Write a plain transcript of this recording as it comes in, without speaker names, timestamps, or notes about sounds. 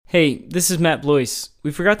Hey, this is Matt Blois.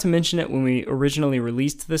 We forgot to mention it when we originally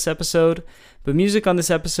released this episode, but music on this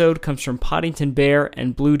episode comes from Poddington Bear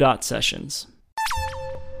and Blue Dot Sessions.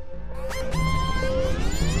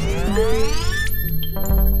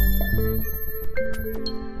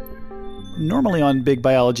 Normally on Big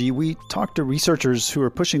Biology, we talk to researchers who are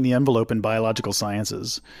pushing the envelope in biological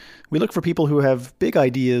sciences. We look for people who have big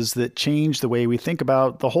ideas that change the way we think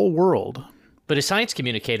about the whole world. But as science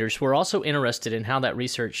communicators, we're also interested in how that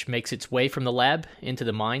research makes its way from the lab into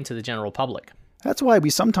the mind to the general public. That's why we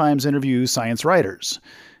sometimes interview science writers.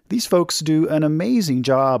 These folks do an amazing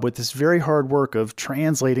job with this very hard work of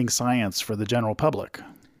translating science for the general public.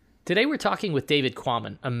 Today we're talking with David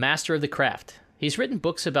Quammen, a master of the craft. He's written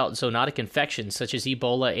books about zoonotic infections such as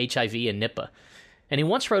Ebola, HIV, and Nipah. And he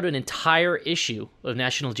once wrote an entire issue of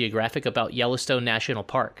National Geographic about Yellowstone National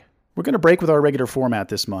Park. We're going to break with our regular format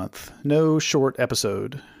this month. No short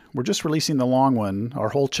episode. We're just releasing the long one, our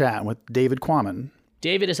whole chat with David Quammen.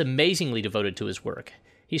 David is amazingly devoted to his work.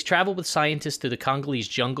 He's traveled with scientists through the Congolese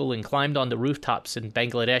jungle and climbed onto rooftops in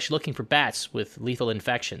Bangladesh looking for bats with lethal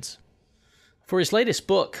infections. For his latest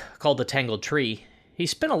book, called The Tangled Tree, he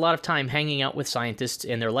spent a lot of time hanging out with scientists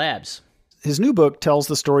in their labs. His new book tells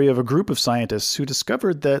the story of a group of scientists who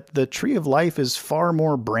discovered that the tree of life is far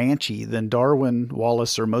more branchy than Darwin,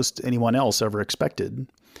 Wallace, or most anyone else ever expected.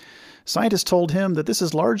 Scientists told him that this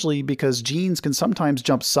is largely because genes can sometimes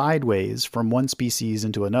jump sideways from one species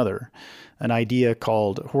into another, an idea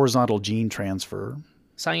called horizontal gene transfer.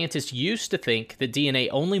 Scientists used to think that DNA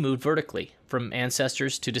only moved vertically, from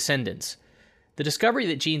ancestors to descendants. The discovery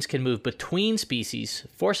that genes can move between species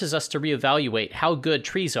forces us to reevaluate how good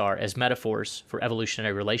trees are as metaphors for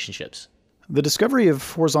evolutionary relationships. The discovery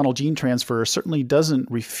of horizontal gene transfer certainly doesn't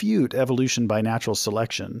refute evolution by natural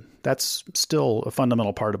selection. That's still a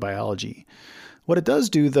fundamental part of biology. What it does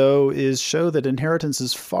do, though, is show that inheritance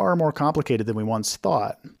is far more complicated than we once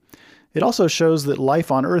thought. It also shows that life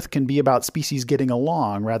on Earth can be about species getting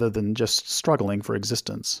along rather than just struggling for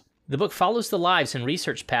existence. The book follows the lives and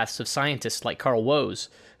research paths of scientists like Carl Woese,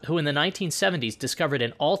 who in the 1970s discovered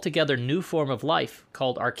an altogether new form of life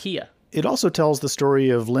called archaea. It also tells the story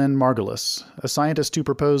of Lynn Margulis, a scientist who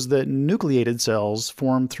proposed that nucleated cells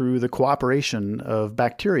form through the cooperation of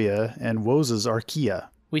bacteria and Woese's archaea.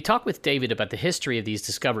 We talk with David about the history of these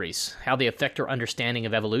discoveries, how they affect our understanding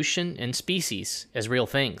of evolution and species as real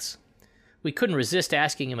things. We couldn't resist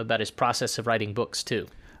asking him about his process of writing books, too.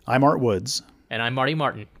 I'm Art Woods. And I'm Marty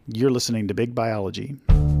Martin. You're listening to Big Biology.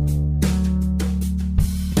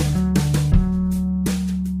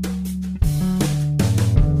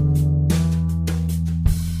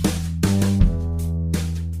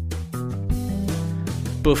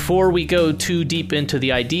 Before we go too deep into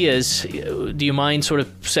the ideas, do you mind sort of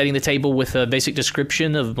setting the table with a basic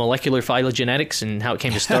description of molecular phylogenetics and how it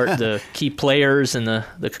came to start, the key players and the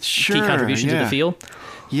key contributions to the field?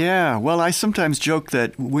 Yeah, well, I sometimes joke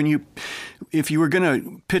that if you were going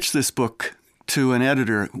to pitch this book to an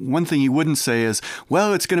editor, one thing you wouldn't say is,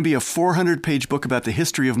 well, it's going to be a 400-page book about the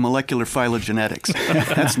history of molecular phylogenetics.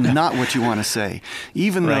 That's not what you want to say,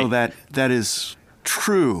 even though that is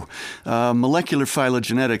true. Molecular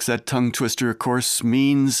phylogenetics, that tongue twister, of course,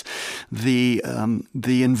 means the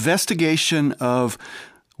investigation of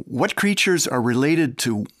what creatures are related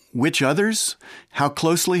to which others, how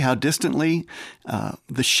closely, how distantly,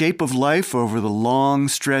 the shape of life over the long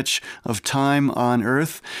stretch of time on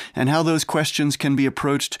Earth, and how those questions can be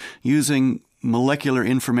approached using molecular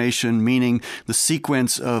information, meaning the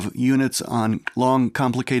sequence of units on long,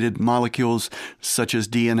 complicated molecules such as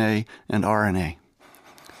DNA and RNA.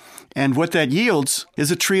 And what that yields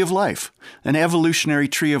is a tree of life, an evolutionary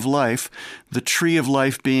tree of life, the tree of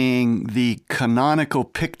life being the canonical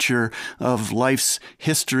picture of life's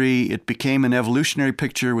history. It became an evolutionary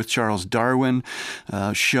picture with Charles Darwin,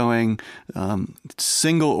 showing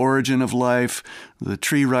single origin of life, the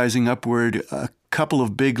tree rising upward, a couple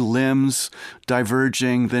of big limbs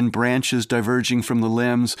diverging, then branches diverging from the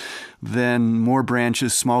limbs, then more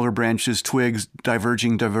branches, smaller branches, twigs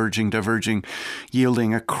diverging,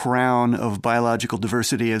 yielding a crown of biological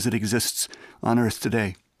diversity as it exists on Earth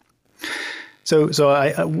today. So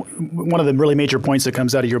one of the really major points that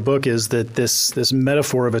comes out of your book is that this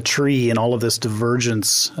metaphor of a tree and all of this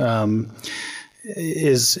divergence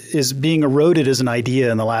is being eroded as an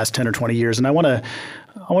idea in the last 10 or 20 years. And I want to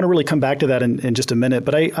really come back to that in just a minute.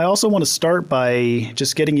 But I also want to start by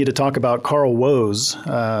just getting you to talk about Carl Woese,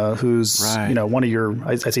 who's one of your,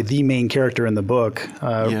 I'd say, the main character in the book.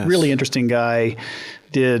 Yes. Really interesting guy,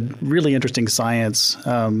 did really interesting science.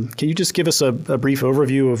 Can you just give us a brief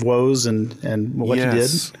overview of Woese and what he did?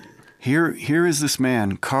 Here is this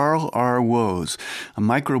man, Carl R. Woese, a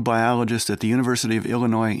microbiologist at the University of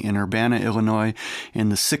Illinois in Urbana, Illinois, in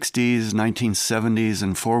the 60s, 1970s,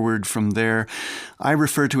 and forward from there. I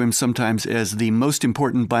refer to him sometimes as the most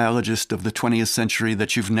important biologist of the 20th century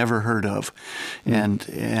that you've never heard of.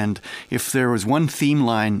 And if there was one theme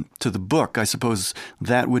line to the book, I suppose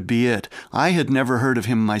that would be it. I had never heard of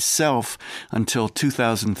him myself until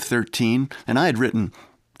 2013, and I had written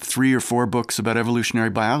 3 or 4 books about evolutionary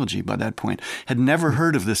biology by that point. Had never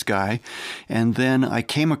heard of this guy. And then I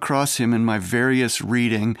came across him in my various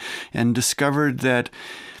reading and discovered that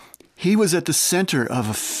he was at the center of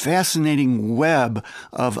a fascinating web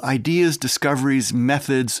of ideas, discoveries,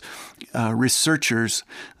 methods, researchers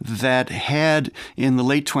that had, in the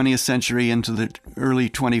late 20th century into the early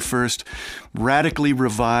 21st, radically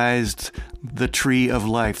revised the tree of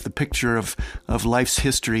life, the picture of life's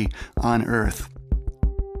history on Earth.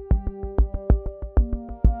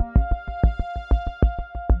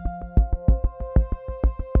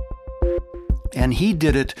 And he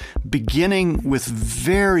did it beginning with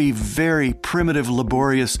very, very primitive,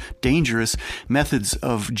 laborious, dangerous methods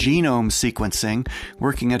of genome sequencing,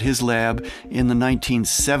 working at his lab in the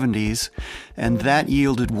 1970s. And that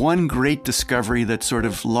yielded one great discovery that sort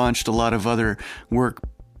of launched a lot of other work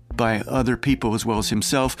by other people as well as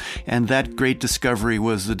himself, and that great discovery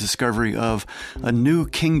was the discovery of a new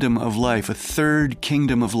kingdom of life, a third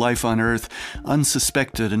kingdom of life on Earth,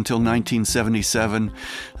 unsuspected until 1977.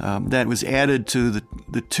 That was added to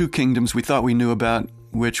the 2 kingdoms we thought we knew about,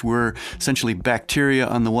 which were essentially bacteria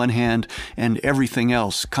on the one hand and everything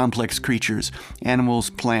else, complex creatures, animals,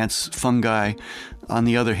 plants, fungi on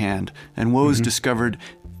the other hand. And Woese discovered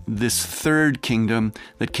this third kingdom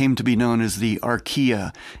that came to be known as the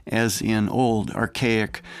Archaea, as in old,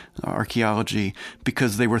 archaic archaeology,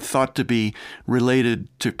 because they were thought to be related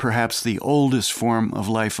to perhaps the oldest form of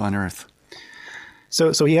life on Earth.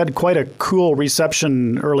 So he had quite a cool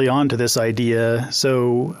reception early on to this idea.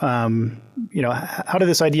 So, how did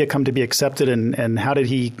this idea come to be accepted, and how did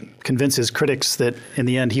he convince his critics that in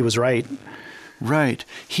the end he was right? Right.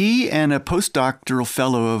 He and a postdoctoral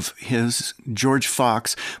fellow of his, George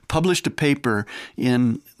Fox, published a paper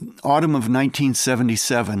in autumn of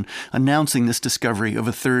 1977 announcing this discovery of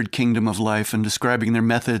a third kingdom of life and describing their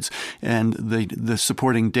methods and the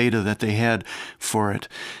supporting data that they had for it.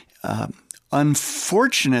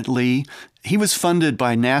 Unfortunately, he was funded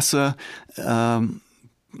by NASA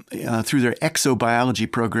through their exobiology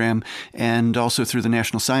program and also through the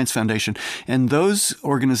National Science Foundation. And those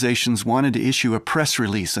organizations wanted to issue a press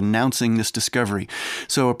release announcing this discovery.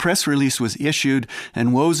 So a press release was issued,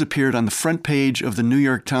 and Woese appeared on the front page of the New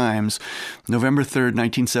York Times, November 3rd,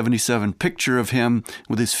 1977. Picture of him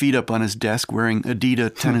with his feet up on his desk wearing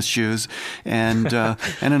Adidas tennis shoes, and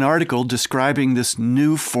an article describing this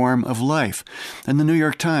new form of life in the New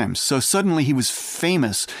York Times. So suddenly he was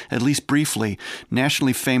famous, at least briefly,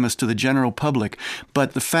 nationally famous to the general public,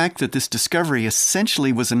 but the fact that this discovery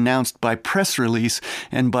essentially was announced by press release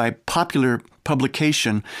and by popular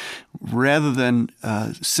publication rather than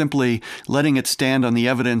simply letting it stand on the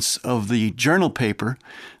evidence of the journal paper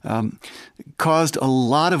caused a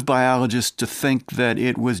lot of biologists to think that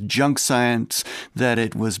it was junk science, that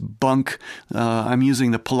it was bunk. I'm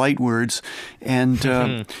using the polite words, and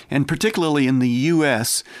particularly in the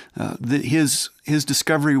U.S., his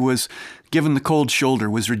discovery was given the cold shoulder,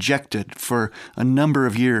 was rejected for a number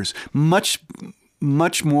of years, much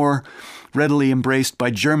more readily embraced by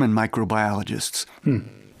German microbiologists.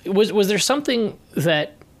 Was there something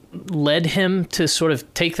that led him to sort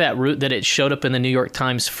of take that route, that it showed up in the New York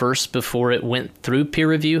Times first before it went through peer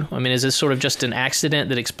review? I mean, is this sort of just an accident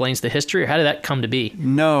that explains the history, or how did that come to be?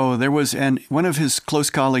 No, there was, and one of his close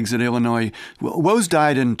colleagues at Illinois, Woese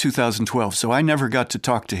died in 2012, so I never got to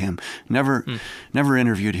talk to him, never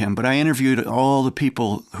interviewed him, but I interviewed all the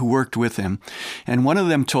people who worked with him. And one of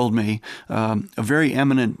them told me, a very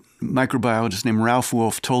eminent microbiologist named Ralph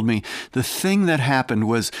Wolf told me the thing that happened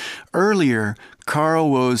was earlier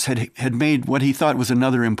Carl Woese had made what he thought was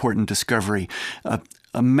another important discovery,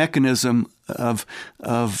 a mechanism of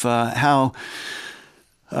how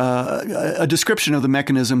a description of the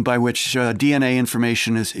mechanism by which DNA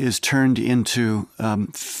information is turned into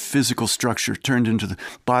physical structure, turned into the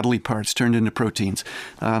bodily parts, turned into proteins.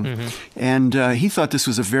 And he thought this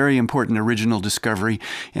was a very important original discovery,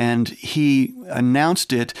 and he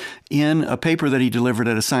announced it in a paper that he delivered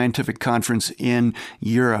at a scientific conference in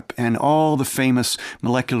Europe. And all the famous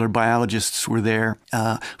molecular biologists were there,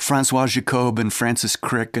 Francois Jacob and Francis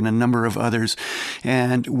Crick and a number of others.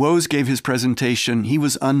 And Woese gave his presentation. He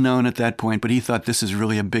was unknown at that point, but he thought this is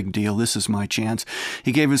really a big deal. This is my chance.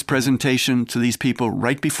 He gave his presentation to these people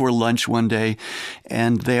right before lunch one day,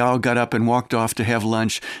 and they all got up and walked off to have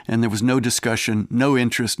lunch, and there was no discussion, no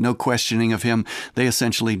interest, no questioning of him. They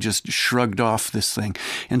essentially just shrugged off this thing.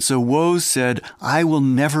 And so Woese said, I will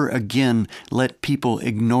never again let people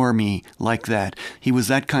ignore me like that. He was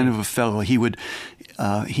that kind of a fellow. He would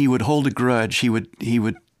hold a grudge. He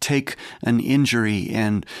would take an injury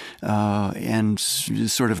and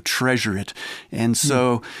sort of treasure it. And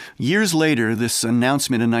so years later, this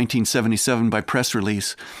announcement in 1977 by press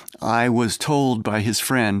release, I was told by his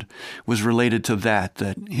friend, was related to that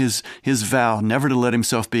his vow never to let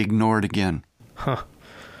himself be ignored again. Huh.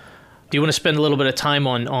 Do you want to spend a little bit of time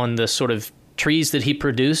on the sort of trees that he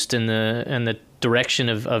produced and the direction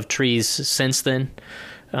of trees since then?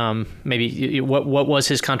 Maybe what was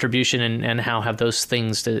his contribution and how have those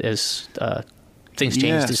things things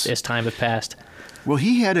changed as time have passed? Well,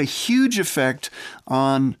 he had a huge effect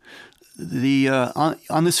on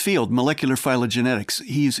on this field, molecular phylogenetics.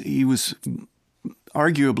 He was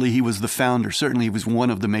the founder. Certainly, he was one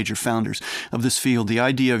of the major founders of this field. The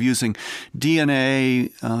idea of using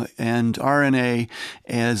DNA and RNA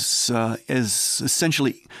as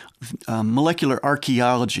essentially molecular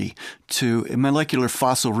archaeology, to a molecular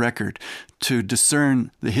fossil record, to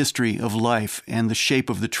discern the history of life and the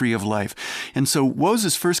shape of the tree of life. And so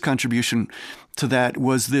Woese's first contribution to that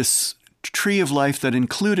was this tree of life that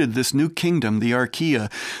included this new kingdom, the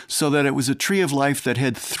archaea, so that it was a tree of life that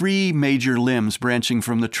had 3 major limbs branching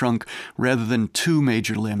from the trunk rather than 2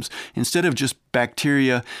 major limbs. Instead of just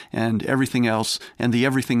bacteria and everything else, and the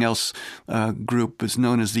everything else group is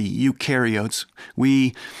known as the eukaryotes.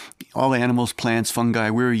 All animals, plants,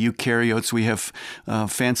 fungi, we're eukaryotes. We have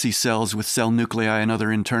fancy cells with cell nuclei and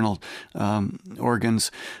other internal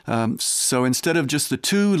organs. So instead of just the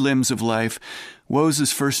 2 limbs of life,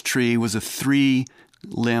 Woese's first tree was a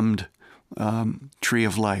 3-limbed tree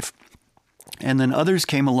of life. And then others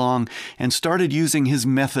came along and started using his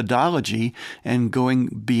methodology and going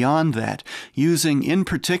beyond that, using in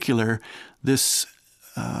particular this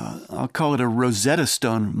I'll call it a Rosetta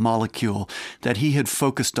Stone molecule that he had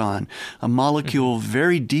focused on, a molecule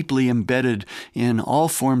very deeply embedded in all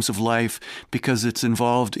forms of life because it's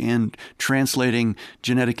involved in translating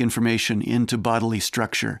genetic information into bodily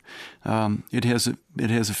structure. It has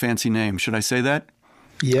a fancy name. Should I say that?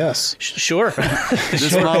 Yes. Sure.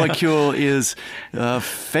 This molecule is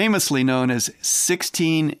famously known as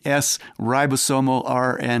 16S ribosomal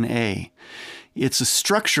RNA. It's a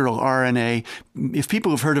structural RNA. If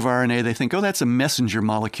people have heard of RNA, they think, oh, that's a messenger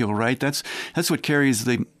molecule, right? That's what carries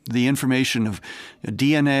the information of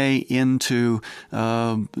DNA into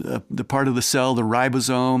the part of the cell, the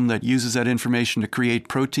ribosome, that uses that information to create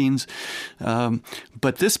proteins.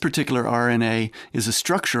 But this particular RNA is a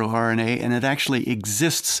structural RNA, and it actually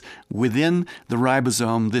exists within the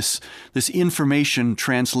ribosome, this information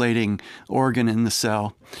translating organ in the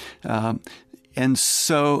cell. And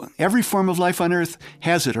so every form of life on Earth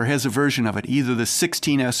has it or has a version of it, either the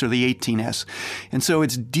 16S or the 18S. And so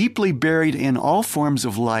it's deeply buried in all forms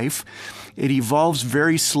of life. It evolves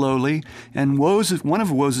very slowly. And one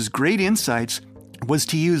of Woese's great insights was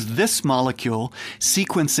to use this molecule,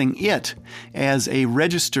 sequencing it as a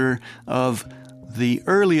register of the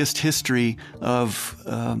earliest history of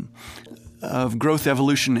growth,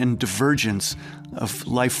 evolution, and divergence of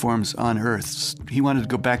life forms on Earth. He wanted to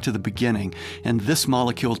go back to the beginning, and this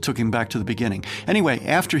molecule took him back to the beginning. Anyway,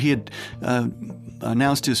 after he had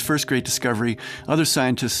announced his first great discovery, other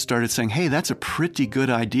scientists started saying, hey, that's a pretty good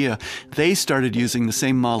idea. They started using the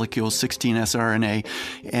same molecule, 16S RNA,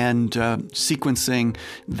 and sequencing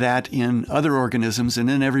that in other organisms, and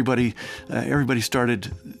then everybody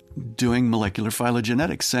started doing molecular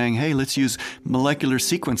phylogenetics, saying, hey, let's use molecular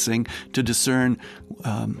sequencing to discern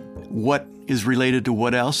what is related to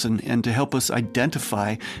what else and to help us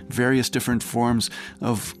identify various different forms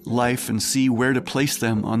of life and see where to place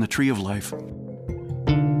them on the tree of life.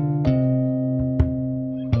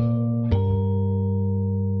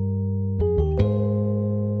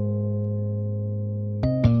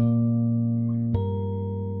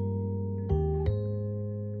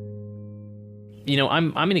 You know,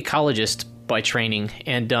 I'm an ecologist by training,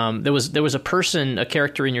 and there was a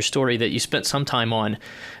character in your story that you spent some time on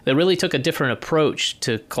that really took a different approach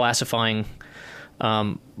to classifying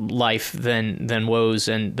life than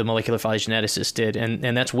Woese and the molecular phylogeneticist did,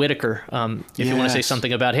 and that's Whittaker. If you want to say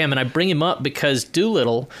something about him, and I bring him up because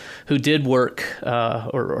Doolittle, who did work,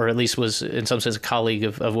 or at least was in some sense a colleague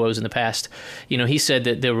of Woese in the past, you know, he said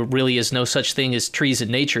that there really is no such thing as trees in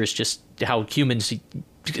nature. It's just how humans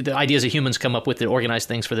the ideas that humans come up with that organize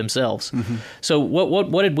things for themselves. Mm-hmm. So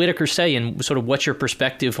what did Whittaker say, and sort of what's your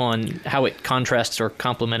perspective on how it contrasts or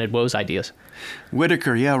complemented Woe's ideas?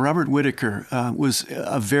 Whittaker, Robert Whittaker was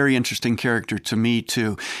a very interesting character to me,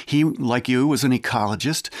 too. He, like you, was an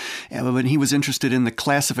ecologist, but he was interested in the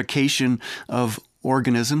classification of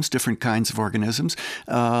organisms, different kinds of organisms,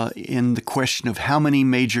 in the question of how many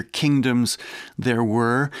major kingdoms there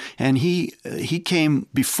were. And he came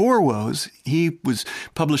before Woe's. He was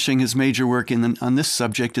publishing his major work on this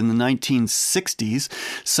subject in the 1960s,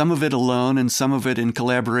 some of it alone and some of it in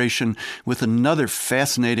collaboration with another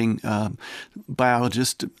fascinating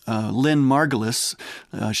biologist, Lynn Margulis.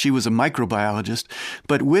 She was a microbiologist.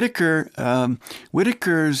 But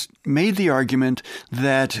Whittaker's made the argument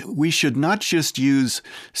that we should not just use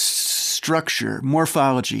structure,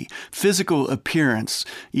 morphology, physical appearance,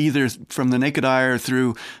 either from the naked eye or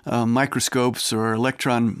through microscopes or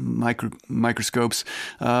electron microscopes,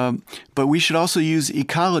 but we should also use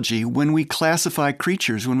ecology when we classify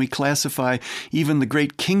creatures, when we classify even the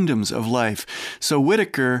great kingdoms of life. So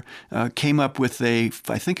Whittaker came up with I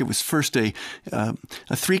think it was first a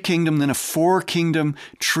 3-kingdom, then a 4-kingdom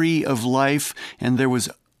tree of life, and there was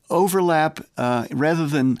overlap, rather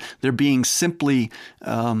than there being simply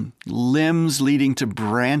limbs leading to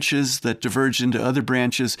branches that diverged into other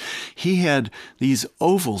branches. He had these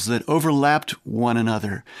ovals that overlapped one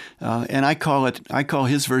another, and I call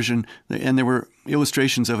his version, and there were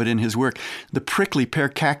illustrations of it in his work, the prickly pear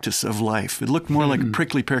cactus of life. It looked more like a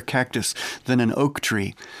prickly pear cactus than an oak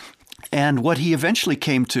tree. And what he eventually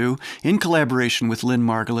came to, in collaboration with Lynn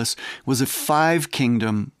Margulis, was a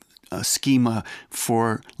 5-kingdom schema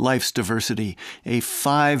for life's diversity, a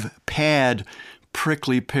 5-pad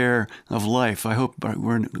prickly pear of life. I hope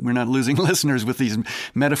we're not losing listeners with these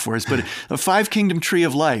metaphors, but a 5-kingdom tree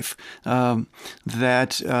of life I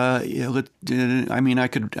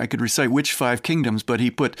could recite which 5 kingdoms, but he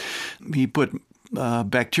put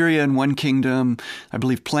bacteria in one kingdom, I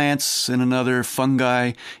believe plants in another,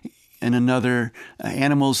 fungi in another,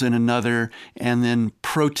 animals in another, and then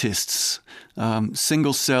protists,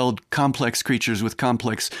 single-celled complex creatures with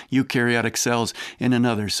complex eukaryotic cells in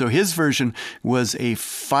another. So his version was a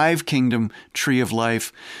 5-kingdom tree of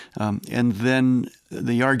life, and then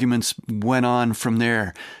the arguments went on from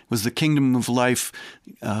there. Was the kingdom of life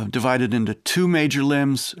divided into 2 major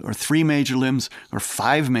limbs, or 3 major limbs, or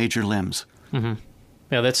 5 major limbs? Mm-hmm.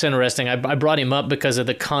 Yeah, that's interesting. I brought him up because of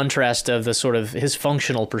the contrast of the sort of his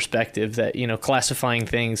functional perspective that, classifying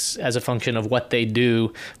things as a function of what they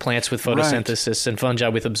do, plants with photosynthesis and fungi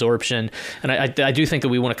with absorption. And I do think that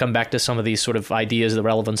we want to come back to some of these sort of ideas, the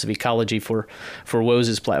relevance of ecology for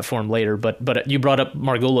Woe's platform later. But you brought up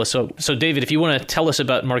Margulis. So David, if you want to tell us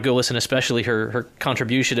about Margulis and especially her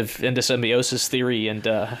contribution of endosymbiosis theory and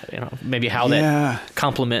maybe how that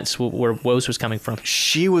complements where Woe's was coming from.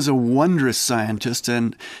 She was a wondrous scientist,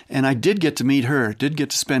 and I did get to meet her, did get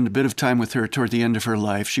to spend a bit of time with her toward the end of her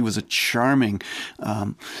life. She was a charming,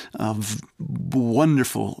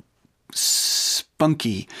 wonderful,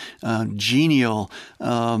 spunky, genial,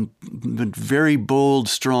 very bold,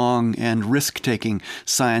 strong, and risk-taking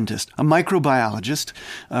scientist, a microbiologist.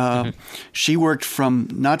 She worked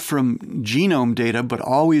not from genome data, but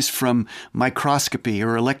always from microscopy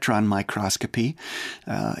or electron microscopy.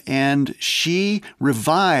 And she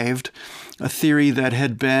revived a theory that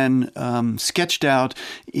had been sketched out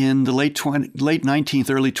in the late 19th,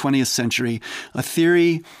 early 20th century, a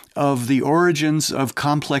theory of the origins of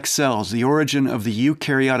complex cells, the origin of the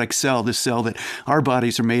eukaryotic cell, the cell that our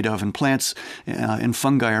bodies are made of and plants and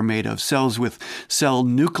fungi are made of, cells with cell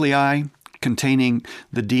nuclei containing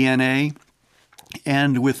the DNA,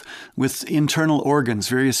 and with internal organs,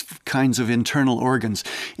 various kinds of internal organs,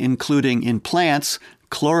 including in plants,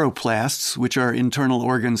 chloroplasts, which are internal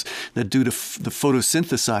organs that do the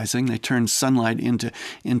photosynthesizing. They turn sunlight into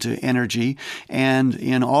energy. And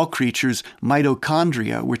in all creatures,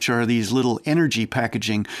 mitochondria, which are these little energy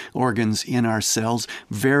packaging organs in our cells,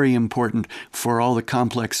 very important for all the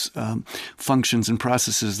complex functions and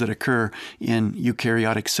processes that occur in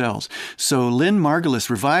eukaryotic cells. So Lynn Margulis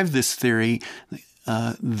revived this theory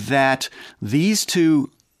that these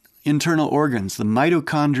 2 internal organs, the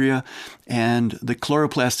mitochondria and the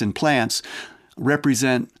chloroplast in plants,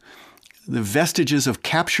 represent the vestiges of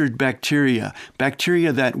captured bacteria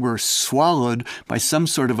that were swallowed by some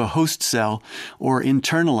sort of a host cell or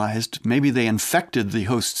internalized. Maybe they infected the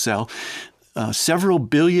host cell several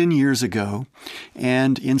billion years ago,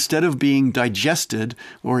 and instead of being digested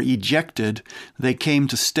or ejected, they came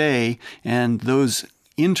to stay, and those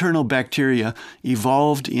internal bacteria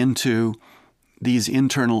evolved into these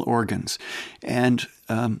internal organs. And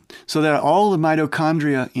so that all the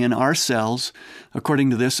mitochondria in our cells, according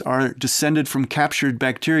to this, are descended from captured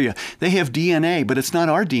bacteria. They have DNA, but it's not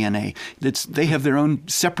our DNA. They have their own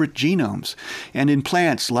separate genomes. And in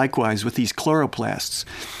plants, likewise, with these chloroplasts.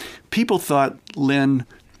 People thought Lynn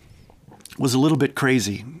was a little bit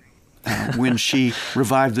crazy when she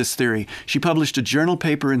revived this theory. She published a journal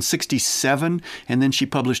paper in 1967, and then she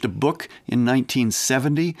published a book in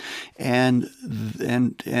 1970, and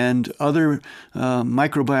other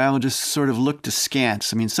microbiologists sort of looked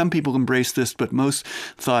askance. I mean, some people embraced this, but most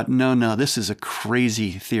thought, no, this is a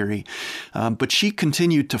crazy theory. But she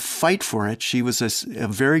continued to fight for it. She was a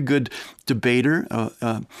very good debater,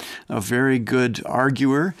 a very good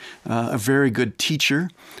arguer, a very good teacher,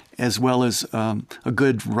 as well as a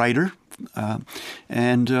good writer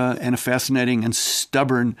and a fascinating and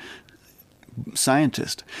stubborn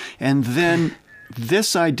scientist. And then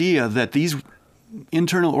this idea that these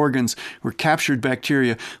internal organs were captured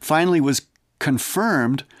bacteria finally was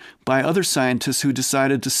confirmed by other scientists who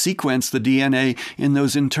decided to sequence the DNA in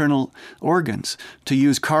those internal organs, to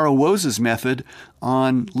use Carl Woese's method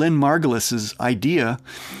on Lynn Margulis's idea.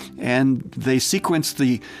 And they sequenced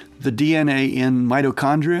the DNA in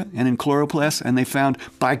mitochondria and in chloroplasts, and they found,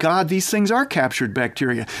 by God, these things are captured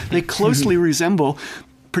bacteria. They closely resemble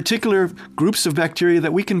particular groups of bacteria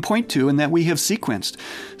that we can point to and that we have sequenced.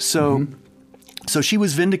 So she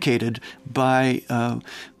was vindicated by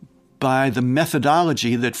the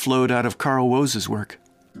methodology that flowed out of Carl Woese's work.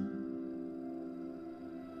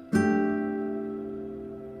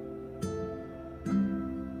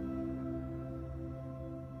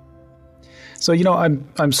 So,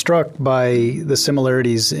 I'm struck by the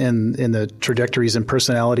similarities in the trajectories and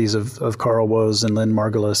personalities of Carl Woese and Lynn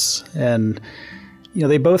Margulis. And,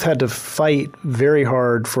 they both had to fight very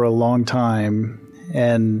hard for a long time,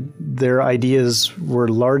 and their ideas were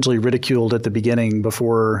largely ridiculed at the beginning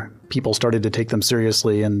before people started to take them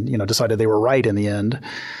seriously and, decided they were right in the end.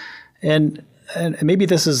 And maybe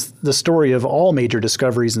this is the story of all major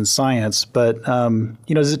discoveries in science, but,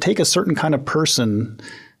 does it take a certain kind of person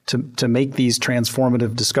to make these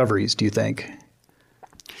transformative discoveries, do you think?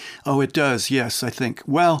 Oh, it does. Yes, I think.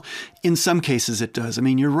 Well, in some cases it does. I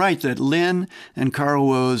mean, you're right that Lynn and Carl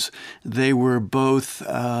Woese, they were both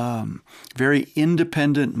very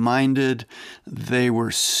independent-minded. They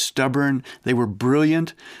were stubborn. They were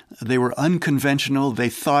brilliant. They were unconventional. They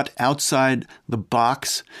thought outside the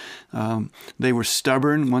box. They were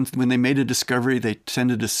stubborn. When they made a discovery, they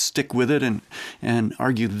tended to stick with it and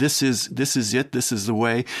argue this is it. This is the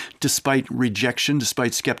way. Despite rejection,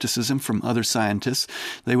 despite skepticism from other scientists,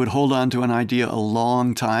 they would hold on to an idea a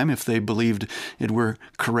long time if they believed it were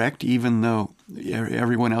correct, even though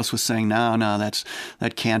everyone else was saying, no,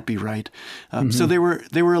 that can't be right. So they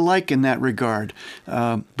were alike in that regard,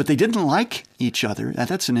 but they didn't like each other.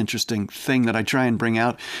 That's an interesting thing that I try and bring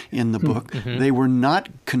out in the book. They were not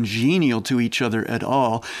congenial to each other at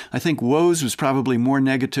all. I think Woese was probably more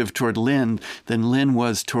negative toward Lynn than Lynn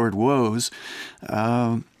was toward Woese.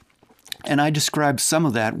 And I described some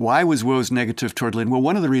of that. Why was Woese negative toward Lynn? Well,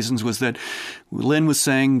 one of the reasons was that Lynn was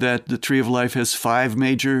saying that the tree of life has 5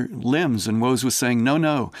 major limbs, and Woese was saying,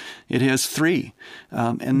 no, it has 3.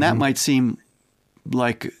 And that might seem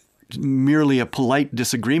like merely a polite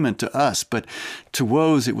disagreement to us, but to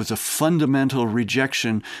Woese it was a fundamental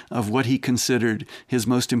rejection of what he considered his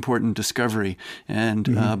most important discovery.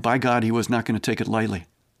 And by God, he was not going to take it lightly.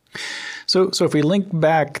 So if we link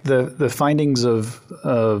back the findings of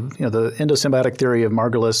the endosymbiotic theory of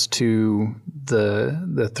Margulis to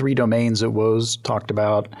the 3 domains that Woese talked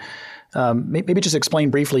about, maybe just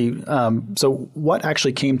explain briefly. So what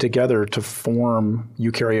actually came together to form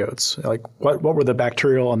eukaryotes? Like what were the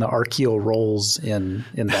bacterial and the archaeal roles in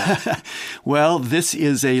that? Well, this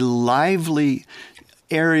is a lively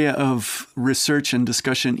area of research and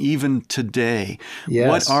discussion even today. Yes.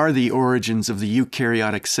 What are the origins of the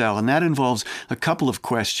eukaryotic cell? And that involves a couple of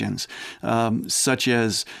questions, such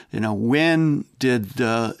as, when did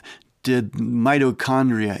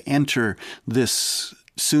mitochondria enter this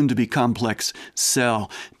soon-to-be complex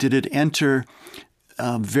cell? Did it enter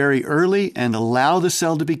very early and allow the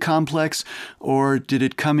cell to be complex, or did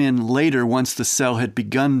it come in later once the cell had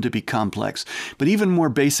begun to be complex? But even more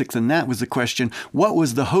basic than that was the question, what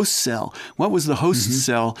was the host cell? What was the host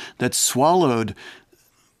cell that swallowed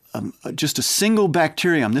just a single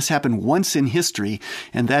bacterium? This happened once in history,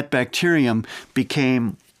 and that bacterium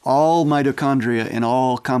became all mitochondria and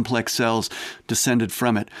all complex cells descended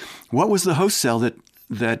from it. What was the host cell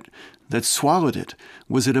that swallowed it?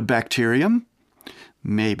 Was it a bacterium?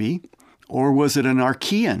 Maybe. Or was it an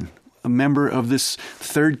archaean? a member of this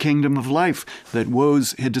third kingdom of life that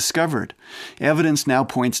Woese had discovered. Evidence now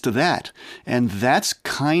points to that. And that's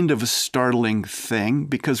kind of a startling thing,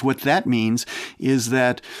 because what that means is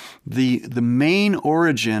that the main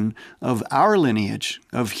origin of our lineage,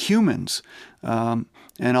 of humans, and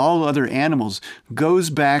all other animals, goes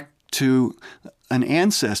back to an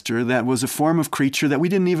ancestor that was a form of creature that we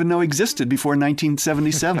didn't even know existed before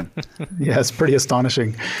 1977. Yeah, it's pretty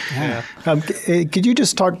astonishing. Yeah. Could you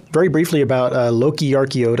just talk very briefly about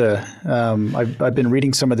Lokiarchaeota? I've been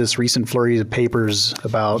reading some of this recent flurry of papers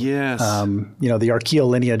about Yes. the archaeal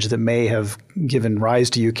lineage that may have given rise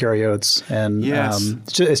to eukaryotes, and Yes.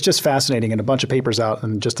 it's just fascinating, and a bunch of papers out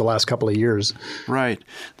in just the last couple of years. Right.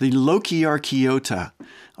 The Lokiarchaeota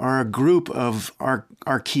are a group of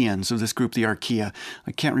Archaeans, of this group, the Archaea.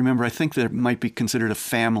 I can't remember. I think they might be considered a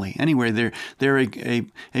family. Anyway, they're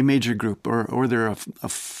a major group, or they're a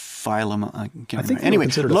phylum. I can't remember. think Anyway,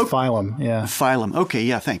 considered a phylum. Yeah. Phylum. Okay,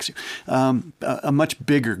 yeah, thanks. A much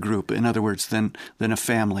bigger group, in other words, than a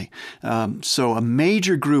family. So a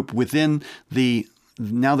major group within the,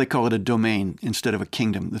 now they call it a domain instead of a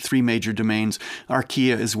kingdom. The three major domains,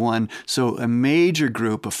 Archaea is one. So a major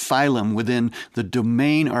group, a phylum within the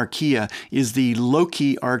domain Archaea, is the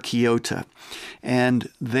Lokiarchaeota. And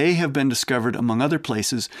they have been discovered, among other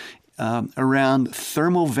places, around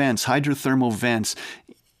thermal vents, hydrothermal vents,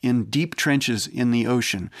 in deep trenches in the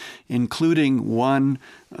ocean, including one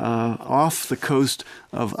off the coast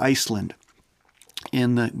of Iceland,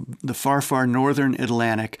 in the far, far northern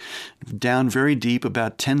Atlantic, down very deep,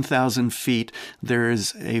 about 10,000 feet. There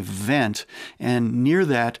is a vent, and near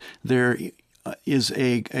that there is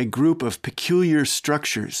a group of peculiar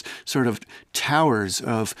structures, sort of towers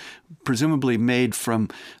of, presumably made from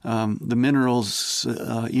the minerals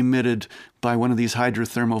emitted by one of these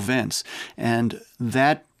hydrothermal vents. And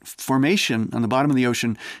that formation on the bottom of the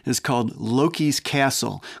ocean is called Loki's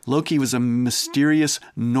Castle. Loki was a mysterious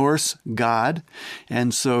Norse god,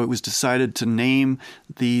 and so it was decided to name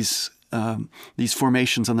these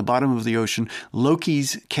formations on the bottom of the ocean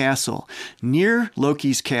Loki's Castle. Near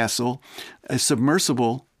Loki's Castle, a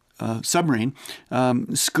submersible submarine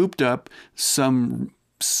scooped up some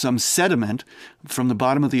sediment from the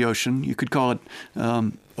bottom of the ocean. You could call it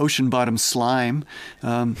ocean bottom slime.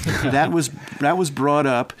 That was brought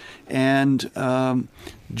up, and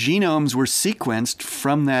genomes were sequenced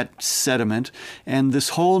from that sediment, and this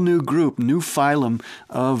whole new group, new phylum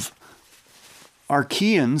of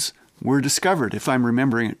Archaeans were discovered, if I'm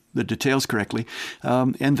remembering the details correctly,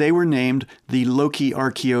 and they were named the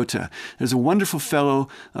Lokiarchaeota. There's a wonderful fellow,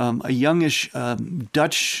 a youngish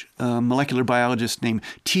Dutch molecular biologist named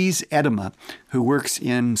Thies Edema, who works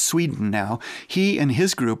in Sweden now. He and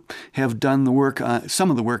his group have done the work, some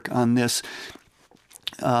of the work on this,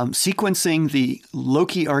 sequencing the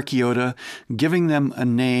Lokiarchaeota, giving them a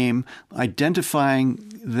name,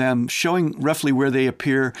 identifying them, showing roughly where they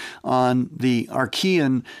appear on the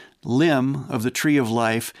Archean limb of the tree of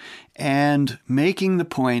life, and making the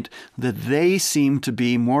point that they seem to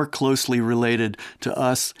be more closely related to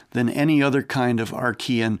us than any other kind of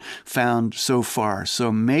Archean found so far.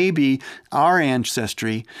 So maybe our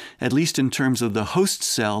ancestry, at least in terms of the host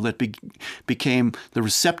cell that became the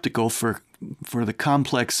receptacle for the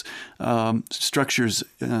complex structures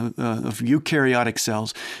of eukaryotic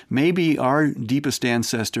cells, maybe our deepest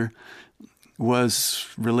ancestor was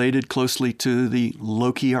related closely to the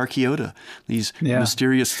Lokiarchaeota, these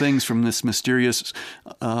mysterious things from this mysterious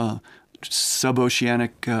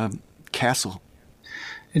suboceanic castle.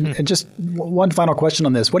 And just one final question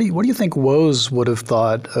on this: What do you think Woese would have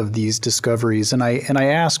thought of these discoveries? And I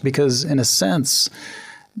ask because, in a sense,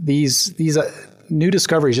 these new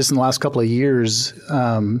discoveries just in the last couple of years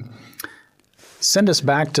send us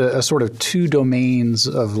back to a sort of two domains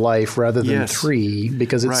of life rather than three,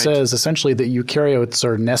 because it says essentially that eukaryotes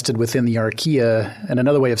are nested within the Archaea, and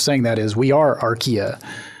another way of saying that is we are Archaea.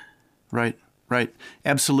 Right.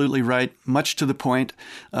 Absolutely right. Much to the point.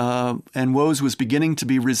 And Woese was beginning to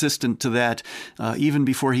be resistant to that even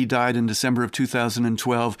before he died in December of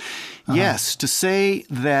 2012. Yes, to say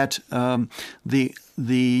that the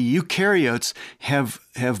eukaryotes have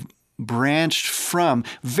branched from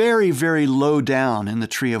very, very low down in the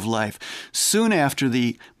tree of life. Soon after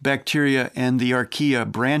the bacteria and the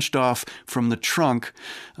Archaea branched off from the trunk,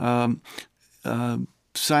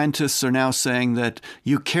 scientists are now saying that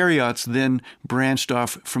eukaryotes then branched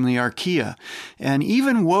off from the Archaea. And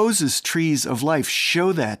even Woese's trees of life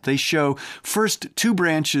show that. They show first two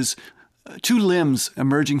branches two limbs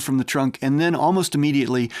emerging from the trunk, and then almost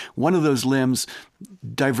immediately one of those limbs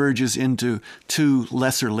diverges into two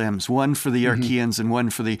lesser limbs, one for the Archaeans and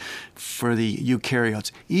one for the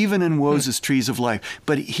eukaryotes, even in Woe's Trees of Life.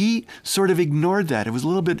 But he sort of ignored that. It was a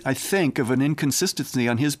little bit, I think, of an inconsistency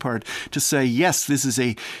on his part to say, yes, this is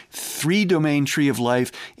a 3-domain tree of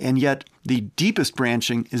life, and yet the deepest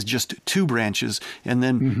branching is just 2 branches and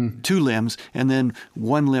then 2 limbs, and then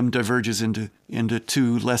one limb diverges into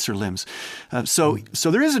 2 lesser limbs. So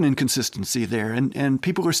there is an inconsistency there, and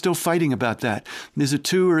people are still fighting about that. Is it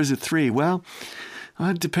 2 or is it 3? Well,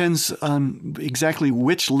 it depends on exactly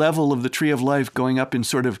which level of the tree of life, going up in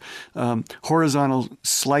sort of horizontal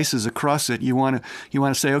slices across it. You want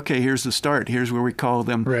to say, okay, here's the start. Here's where we call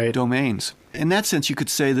them domains. In that sense, you could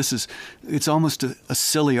say it's almost a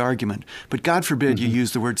silly argument. But God forbid you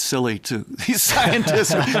use the word silly to these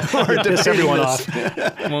scientists or piss everyone off.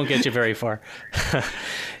 Won't get you very far.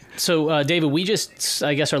 So, David, we just,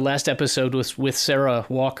 I guess our last episode was with Sarah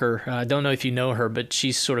Walker. I don't know if you know her, but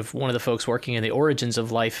she's sort of one of the folks working in the origins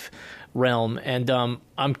of life realm. And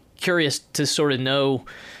I'm curious to sort of know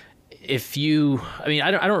if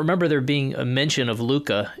I don't remember there being a mention of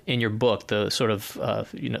Luca in your book, the sort of,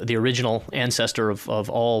 the original ancestor of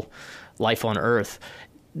all life on Earth.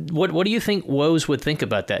 What do you think Woes would think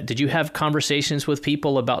about that? Did you have conversations with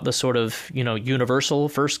people about the sort of, universal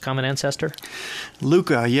first common ancestor?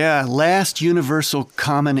 Luca, yeah, last universal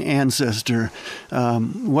common ancestor.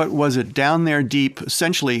 What was it? Down there deep,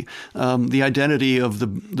 essentially the identity of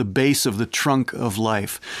the base of the trunk of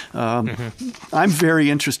life. I'm very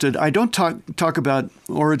interested. I don't talk about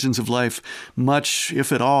origins of life much,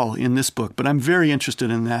 if at all, in this book, but I'm very interested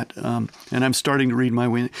in that, and I'm starting to read my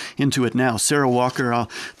way into it now. Sarah Walker,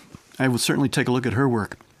 I will certainly take a look at her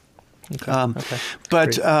work. Okay.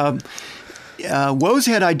 But Woes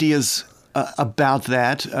had ideas about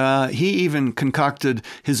that. He even concocted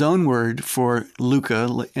his own word for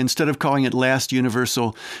Luca. Instead of calling it last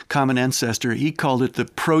universal common ancestor, he called it the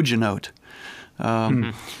progenote.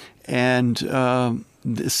 And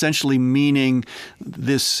essentially meaning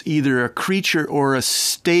this either a creature or a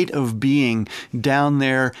state of being down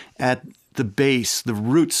there at the base, the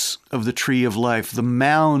roots of the tree of life, the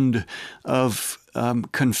mound of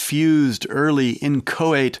confused, early,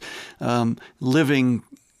 inchoate, living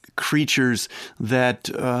creatures that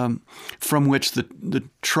from which the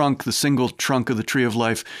trunk, the single trunk of the tree of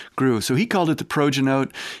life grew. So he called it the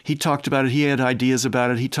progenote. He talked about it. He had ideas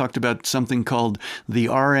about it. He talked about something called the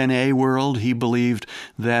RNA world. He believed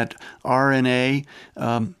that RNA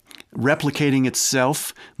replicating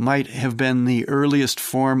itself might have been the earliest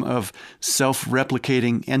form of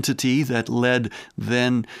self-replicating entity that led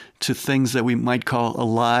then to things that we might call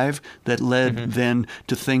alive, that led then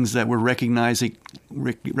to things that were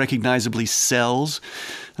recognizably cells.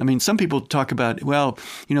 I mean, some people talk about,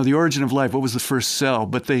 the origin of life, what was the first cell?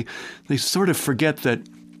 But they sort of forget that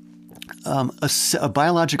a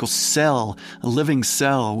biological cell, a living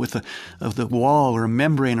cell with the wall or a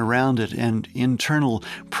membrane around it and internal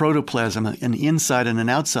protoplasm, an inside and an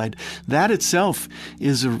outside, that itself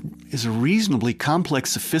is a reasonably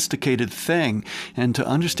complex, sophisticated thing. And to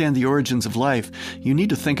understand the origins of life, you need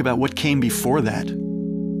to think about what came before that.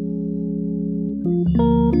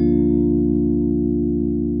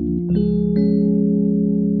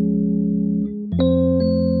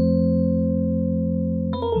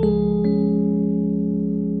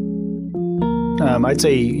 I'd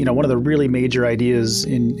say, one of the really major ideas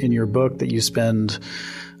in your book that you spend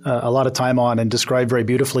a lot of time on and describe very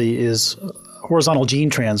beautifully is horizontal gene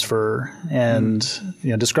transfer and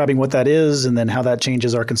describing what that is and then how that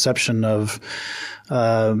changes our conception of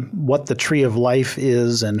what the tree of life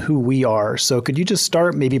is and who we are. So could you just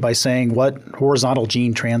start maybe by saying what horizontal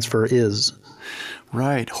gene transfer is?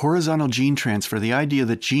 Right. Horizontal gene transfer, the idea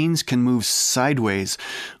that genes can move sideways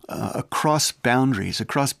across boundaries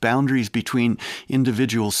between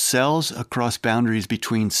individual cells, across boundaries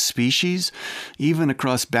between species, even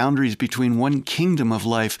across boundaries between one kingdom of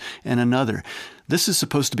life and another. This is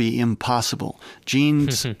supposed to be impossible.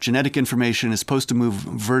 Genetic information is supposed to move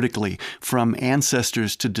vertically from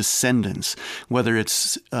ancestors to descendants, whether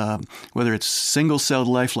it's single-celled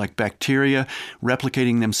life like bacteria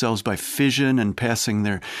replicating themselves by fission and passing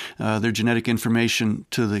their genetic information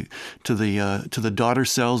to the daughter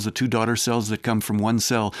cells, the 2 daughter cells that come from one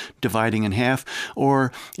cell dividing in half,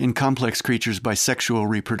 or in complex creatures by sexual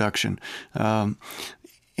reproduction.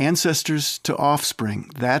 Ancestors to offspring.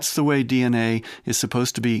 That's the way DNA is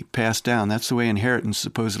supposed to be passed down. That's the way inheritance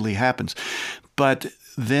supposedly happens. But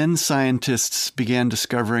then scientists began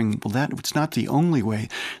discovering, well, it's not the only way.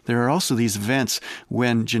 There are also these events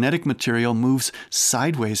when genetic material moves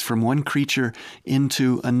sideways from one creature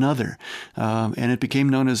into another. And it became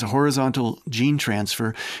known as a horizontal gene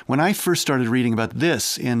transfer. When I first started reading about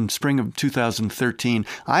this in spring of 2013,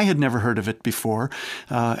 I had never heard of it before.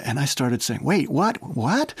 And I started saying, wait, what?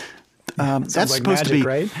 That's like supposed magic, to be,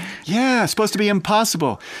 right? Yeah, it's supposed to be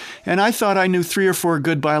impossible. And I thought I knew 3 or 4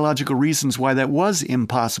 good biological reasons why that was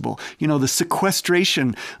impossible. You know, the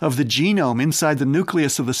sequestration of the genome inside the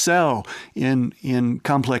nucleus of the cell in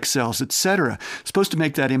complex cells, etc. Supposed to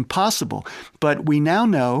make that impossible. But we now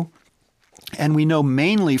know, and we know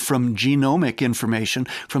mainly from genomic information,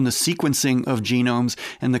 from the sequencing of genomes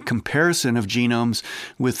and the comparison of genomes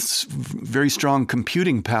with very strong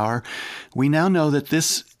computing power, we now know that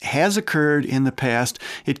this has occurred in the past.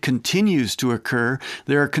 It continues to occur.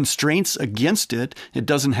 There are constraints against it. It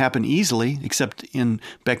doesn't happen easily, except in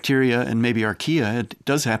bacteria and maybe archaea. It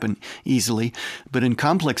does happen easily. But in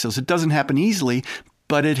complex cells, it doesn't happen easily.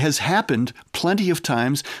 But it has happened plenty of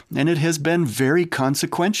times, and it has been very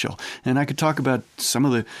consequential. And I could talk about some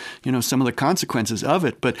of the consequences of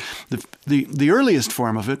it. But the earliest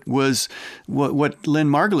form of it was what Lynn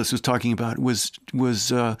Margulis was talking about was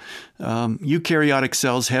eukaryotic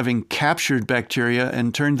cells having captured bacteria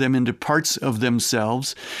and turned them into parts of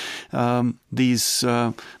themselves. These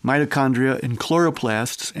mitochondria and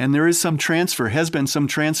chloroplasts, and there is some transfer, has been some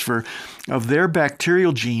transfer of their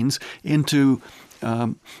bacterial genes into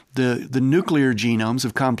the nuclear genomes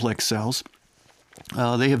of complex cells.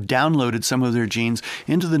 They have downloaded some of their genes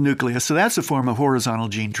into the nucleus. So that's a form of horizontal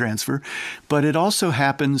gene transfer. But it also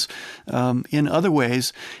happens in other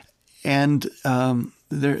ways. And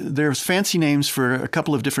there's fancy names for a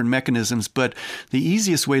couple of different mechanisms. But the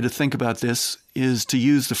easiest way to think about this is to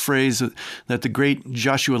use the phrase that the great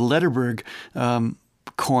Joshua Lederberg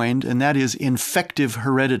coined, and that is infective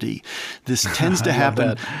heredity. This tends to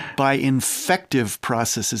happen by infective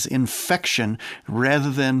processes, infection,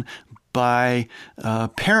 rather than by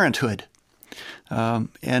parenthood.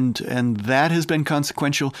 And that has been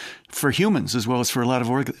consequential for humans as well as for a lot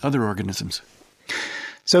of other organisms.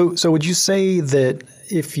 So would you say that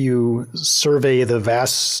if you survey the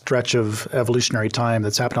vast stretch of evolutionary time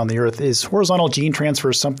that's happened on the Earth, is horizontal gene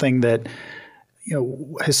transfer something that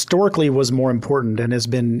historically was more important and has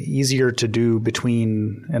been easier to do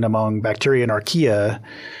between and among bacteria and archaea?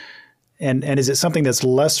 And is it something that's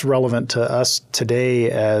less relevant to us today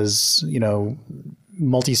as,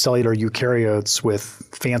 multicellular eukaryotes with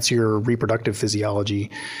fancier reproductive physiology?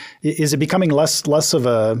 Is it becoming less of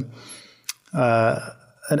an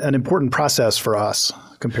important process for us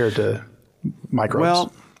compared to microbes?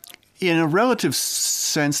 Well, in a relative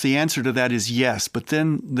sense, the answer to that is yes, but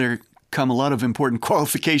then there come a lot of important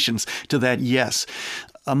qualifications to that yes.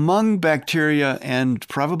 Among bacteria and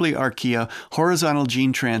probably archaea, horizontal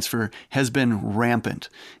gene transfer has been rampant.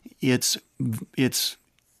 It's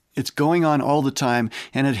going on all the time,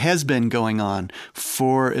 and it has been going on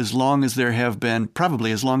for as long as there have been,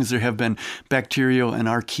 probably as long as there have been bacterial and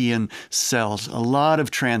archaean cells. A lot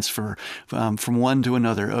of transfer from one to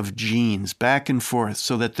another of genes back and forth,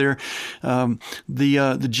 so that the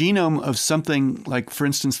genome of something like, for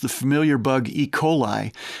instance, the familiar bug E.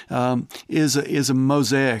 coli is a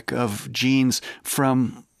mosaic of genes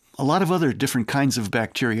from a lot of other different kinds of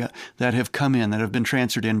bacteria that have come in, that have been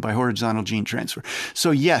transferred in by horizontal gene transfer.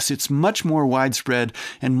 So yes, it's much more widespread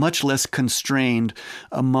and much less constrained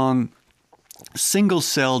among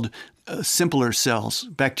single-celled, simpler cells,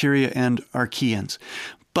 bacteria and archaeans.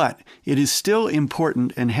 But it is still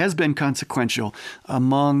important and has been consequential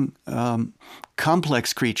among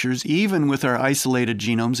complex creatures, even with our isolated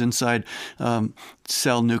genomes inside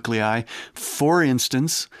cell nuclei. For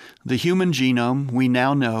instance, the human genome, we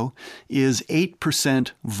now know, is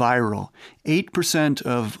 8% viral. 8%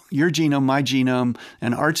 of your genome, my genome,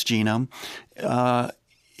 and Art's genome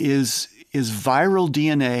is viral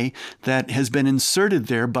DNA that has been inserted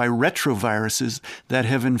there by retroviruses that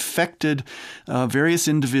have infected various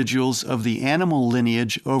individuals of the animal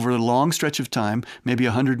lineage over a long stretch of time, maybe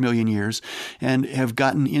 100 million years, and have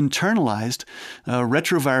gotten internalized.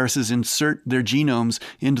 Retroviruses insert their genomes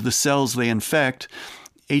into the cells they infect.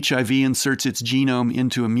 HIV inserts its genome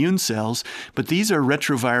into immune cells, but these are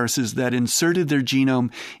retroviruses that inserted their genome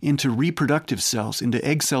into reproductive cells, into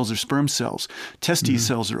egg cells or sperm cells, testes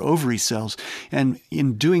cells or ovary cells. And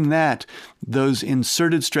in doing that, those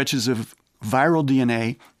inserted stretches of viral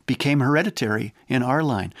DNA became hereditary in our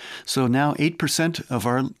line. So now 8% of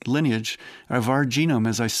our lineage, of our genome,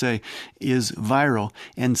 as I say, is viral.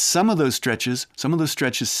 And some of those stretches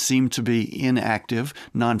seem to be inactive,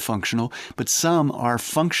 non-functional, but some are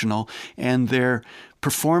functional, and they're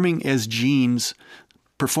performing as genes,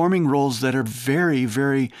 performing roles that are very,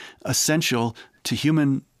 very essential to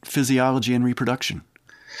human physiology and reproduction.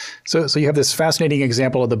 So you have this fascinating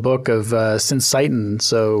example of the book of syncytin.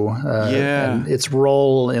 And its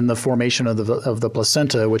role in the formation of the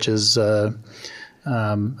placenta, which is an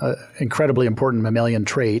incredibly important mammalian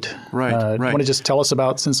trait. Right. You want to just tell us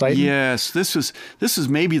about syncytin? Yes, this is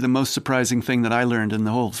maybe the most surprising thing that I learned in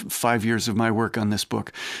the whole 5 years of my work on this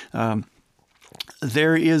book.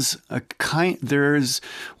 There's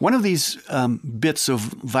one of these bits of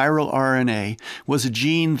viral RNA was a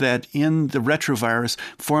gene that in the retrovirus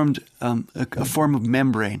formed a form of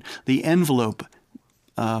membrane, the envelope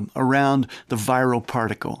around the viral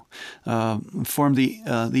particle, formed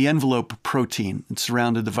the envelope protein that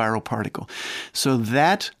surrounded the viral particle. So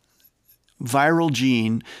that viral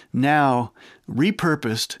gene, now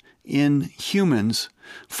repurposed in humans,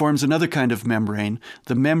 forms another kind of membrane,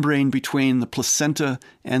 the membrane between the placenta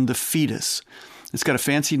and the fetus. It's got a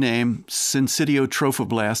fancy name.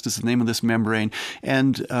 Syncytiotrophoblast is the name of this membrane.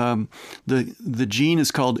 And the gene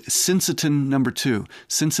is called syncytin number 2.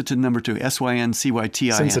 Syncytin number 2,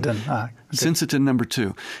 Syncytin. Syncytin. Okay. Syncytin number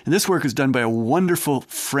 2. And this work is done by a wonderful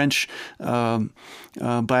French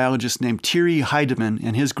biologist named Thierry Heidemann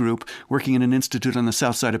and his group working in an institute on the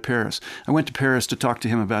south side of Paris. I went to Paris to talk to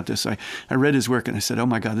him about this. I read his work and I said, oh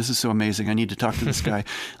my God, this is so amazing. I need to talk to this guy.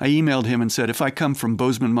 I emailed him and said, if I come from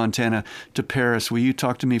Bozeman, Montana to Paris, will you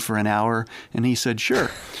talk to me for an hour? And he said, sure.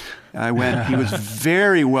 I went. He was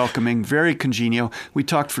very welcoming, very congenial. We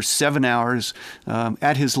talked for 7 hours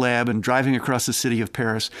at his lab and driving across the city of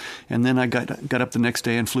Paris. And then I got up the next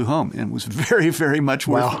day and flew home. And it was very, very much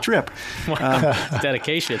worth the trip.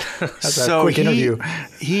 Dedication. That's a quick interview.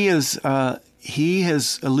 He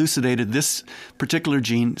has elucidated this particular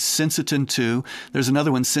gene, syncytin 2. There's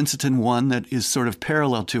another one, syncytin 1, that is sort of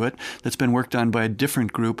parallel to it, that's been worked on by a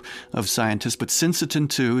different group of scientists. But syncytin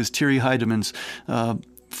 2 is Thierry Heidemann's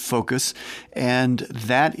focus, and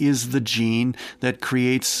that is the gene that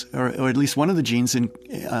creates, or at least one of the genes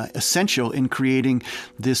essential in creating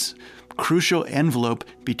this crucial envelope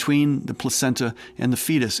between the placenta and the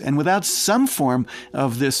fetus. And without some form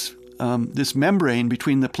of this membrane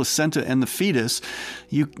between the placenta and the fetus,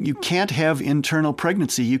 you can't have internal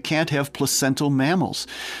pregnancy. You can't have placental mammals.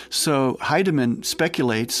 So Heidemann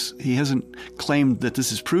speculates, he hasn't claimed that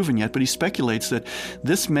this is proven yet, but he speculates that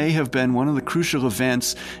this may have been one of the crucial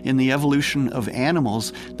events in the evolution of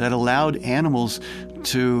animals that allowed animals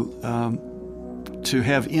to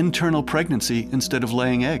have internal pregnancy instead of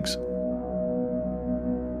laying eggs.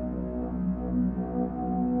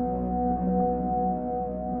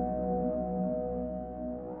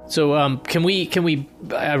 So can we?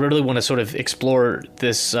 I really want to sort of explore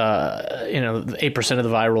this. 8% of the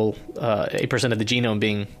viral, 8% of the genome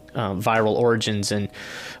being viral origins, and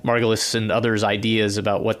Margulis and others' ideas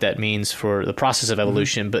about what that means for the process of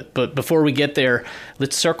evolution. Mm-hmm. But before we get there,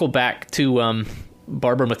 let's circle back to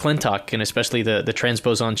Barbara McClintock, and especially the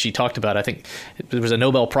transposon she talked about. I think there was a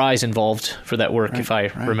Nobel Prize involved for that work, if I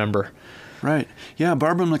remember. Right. Yeah,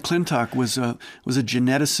 Barbara McClintock was a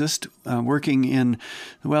geneticist working in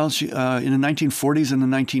the 1940s and the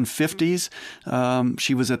 1950s.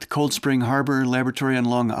 She was at the Cold Spring Harbor Laboratory on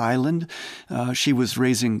Long Island. She was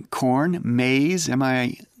raising corn, maize,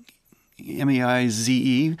 M-A-I-Z-E,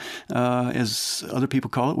 as other people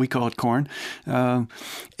call it. We call it corn.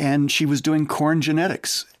 And she was doing corn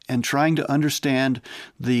genetics and trying to understand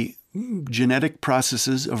the genetic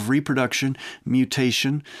processes of reproduction,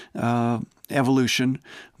 mutation, evolution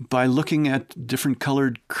by looking at different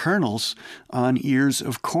colored kernels on ears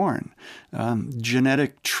of corn.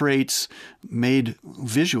 Genetic traits made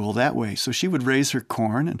visual that way. So she would raise her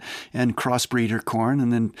corn and crossbreed her corn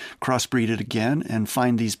and then crossbreed it again and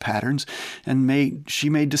find these patterns. And she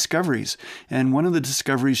made discoveries. And one of the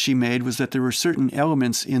discoveries she made was that there were certain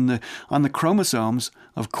elements on the chromosomes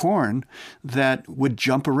of corn that would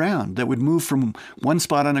jump around, that would move from one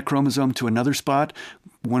spot on a chromosome to another spot,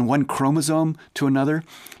 one chromosome to another.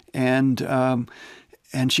 And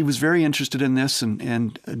she was very interested in this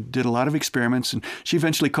and did a lot of experiments. And she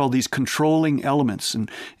eventually called these controlling elements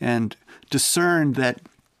and discerned that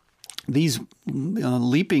these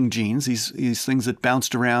leaping genes, these things that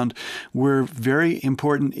bounced around, were very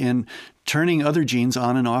important in turning other genes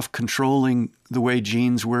on and off, controlling the way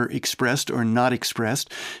genes were expressed or not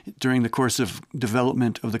expressed during the course of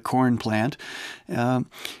development of the corn plant.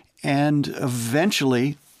 And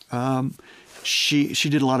eventually, She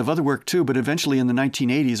did a lot of other work too, but eventually in the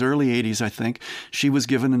 1980s, early 80s, I think, she was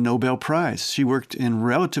given a Nobel Prize. She worked in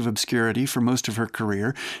relative obscurity for most of her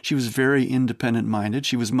career. She was very independent-minded.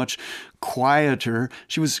 She was much quieter.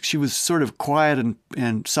 She was sort of quiet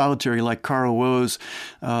and solitary like Carl Woese,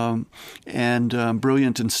 and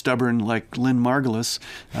brilliant and stubborn like Lynn Margulis,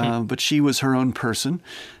 but she was her own person.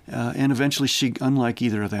 And eventually she, unlike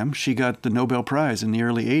either of them, she got the Nobel Prize in the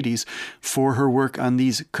early 80s for her work on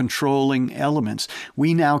these controlling elements.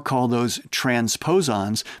 We now call those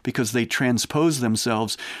transposons because they transpose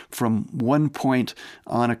themselves from one point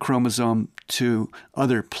on a chromosome to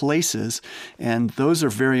other places. And those are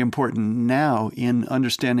very important now in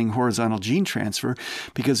understanding horizontal gene transfer,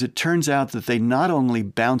 because it turns out that they not only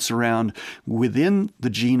bounce around within the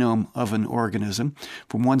genome of an organism,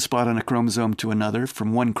 from one spot on a chromosome to another,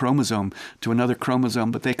 from one chromosome to another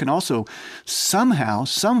chromosome, but they can also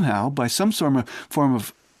somehow, by some form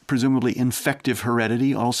of presumably infective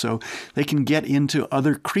heredity also, they can get into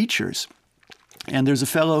other creatures. And there's a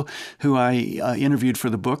fellow who I interviewed for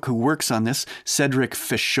the book who works on this, Cédric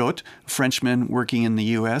Fichot, a Frenchman working in the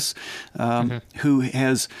U.S., who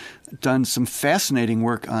has done some fascinating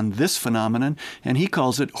work on this phenomenon, and he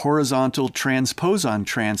calls it horizontal transposon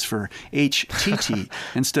transfer, HTT,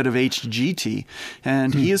 instead of HGT.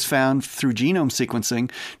 And he has found through genome sequencing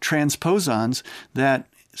transposons that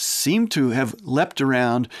seem to have leapt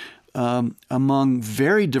around among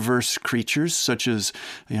very diverse creatures, such as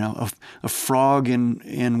a frog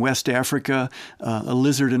in West Africa, a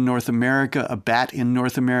lizard in North America, a bat in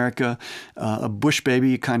North America, a bush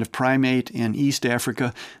baby, a kind of primate in East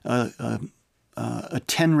Africa, a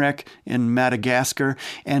tenrec in Madagascar,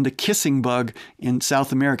 and a kissing bug in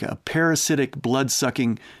South America, a parasitic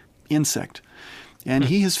blood-sucking insect. And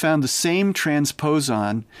he has found the same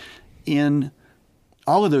transposon in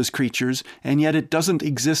all of those creatures, and yet it doesn't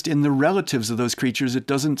exist in the relatives of those creatures. It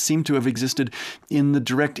doesn't seem to have existed in the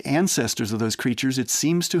direct ancestors of those creatures. It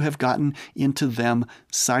seems to have gotten into them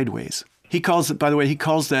sideways. He calls it, by the way,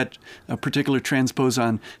 that particular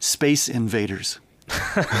transposon space invaders.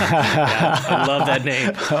 Yeah, I love that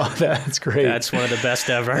name. Oh, that's great. That's one of the best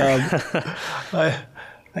ever.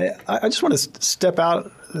 I just want to step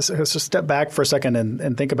back for a second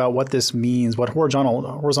and think about what this means, what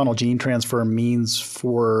horizontal gene transfer means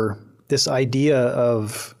for this idea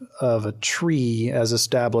of a tree as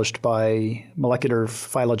established by molecular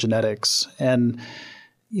phylogenetics. And,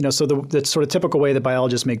 so the sort of typical way that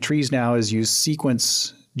biologists make trees now is you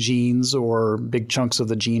sequence genes or big chunks of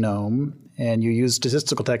the genome, and you use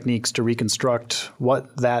statistical techniques to reconstruct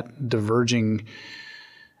what that diverging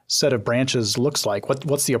set of branches looks like.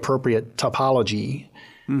 What's the appropriate topology?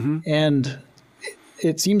 Mm-hmm. And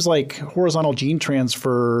it seems like horizontal gene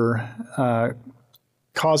transfer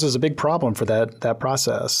causes a big problem for that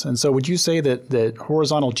process. And so would you say that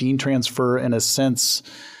horizontal gene transfer, in a sense,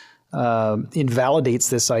 invalidates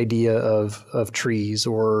this idea of trees?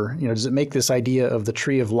 Or does it make this idea of the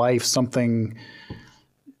tree of life something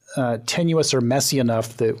tenuous or messy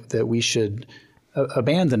enough that we should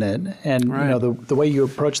abandon it? And right. The way you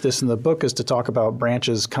approach this in the book is to talk about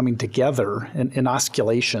branches coming together in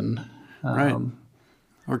osculation, right,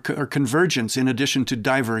 or convergence in addition to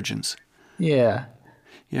divergence. Yeah.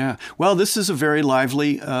 Well, this is a very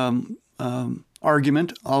lively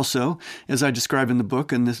argument also, as I describe in the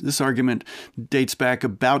book. And this argument dates back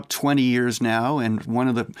about 20 years now. And one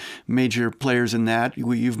of the major players in that,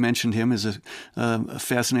 you've mentioned him, is a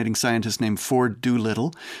fascinating scientist named Ford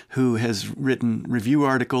Doolittle, who has written review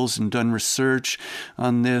articles and done research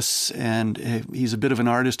on this. And he's a bit of an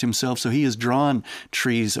artist himself. So he has drawn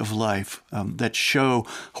trees of life that show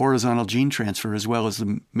horizontal gene transfer as well as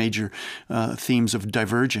the major themes of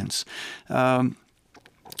divergence.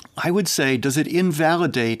 I would say, does it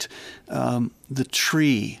invalidate the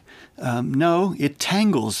tree? No, it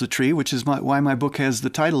tangles the tree, which is why my book has the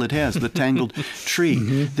title it has, The Tangled Tree.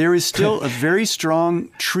 Mm-hmm. There is still a very strong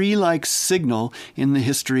tree-like signal in the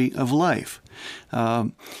history of life.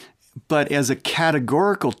 But as a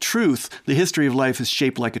categorical truth, the history of life is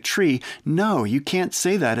shaped like a tree. No, you can't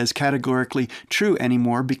say that as categorically true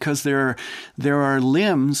anymore, because there are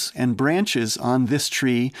limbs and branches on this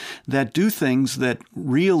tree that do things that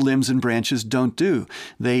real limbs and branches don't do.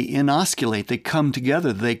 They inosculate, they come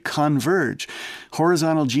together, they converge.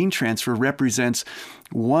 Horizontal gene transfer represents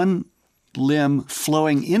one limb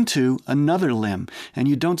flowing into another limb. And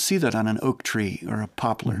you don't see that on an oak tree or a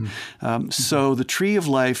poplar. Mm-hmm. So the tree of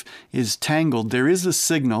life is tangled. There is a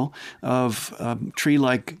signal of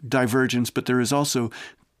tree-like divergence, but there is also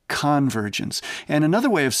convergence. And another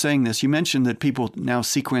way of saying this, you mentioned that people now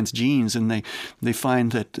sequence genes and they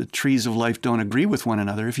find that the trees of life don't agree with one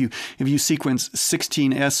another. If you sequence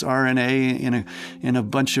 16S RNA in a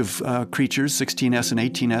bunch of creatures, 16S and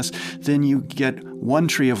 18S, then you get one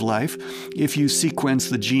tree of life. If you sequence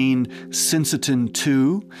the gene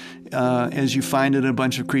syncytin-2, as you find it in a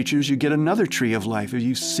bunch of creatures, you get another tree of life. If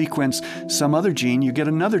you sequence some other gene, you get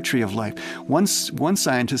another tree of life. One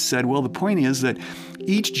scientist said, well, the point is that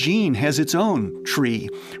each gene has its own tree,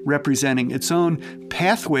 representing its own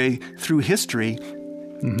pathway through history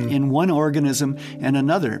in one organism and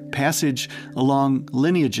another, passage along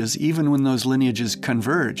lineages, even when those lineages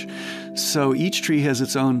converge. So each tree has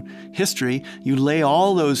its own history. You lay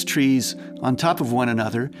all those trees on top of one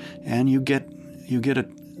another, and you get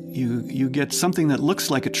something that looks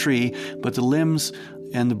like a tree, but the limbs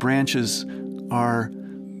and the branches are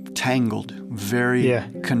tangled, very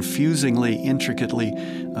confusingly, intricately,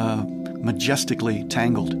 majestically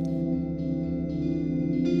tangled.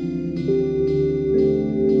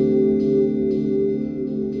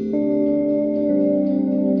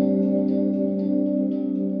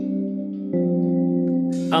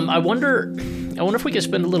 I wonder if we could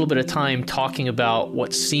spend a little bit of time talking about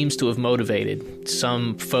what seems to have motivated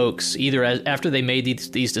some folks, either after they made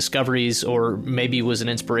these discoveries or maybe was an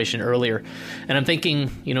inspiration earlier. And I'm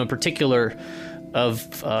thinking, in particular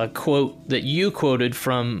of a quote that you quoted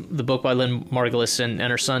from the book by Lynn Margulis and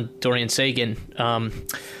her son Dorian Sagan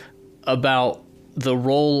about the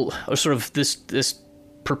role, or sort of this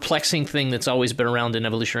perplexing thing that's always been around in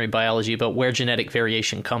evolutionary biology about where genetic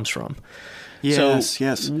variation comes from.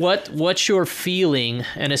 Yes. What's your feeling,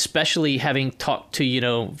 and especially having talked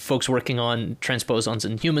to, folks working on transposons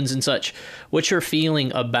in humans and such, what's your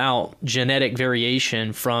feeling about genetic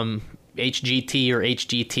variation from HGT or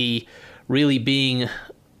HGT really being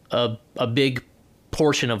a big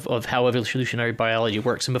portion of how evolutionary biology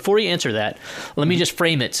works? And before you answer that, let me just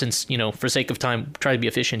frame it, since, for sake of time, try to be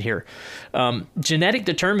efficient here. Genetic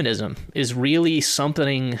determinism is really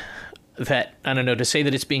something that, I don't know, to say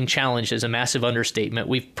that it's being challenged is a massive understatement.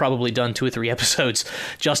 We've probably done 2 or 3 episodes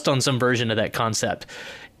just on some version of that concept.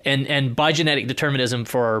 And by genetic determinism,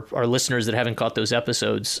 for our listeners that haven't caught those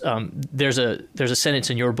episodes, there's a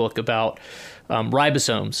sentence in your book about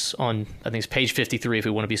ribosomes on, I think it's page 53 if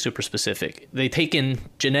we want to be super specific. They take in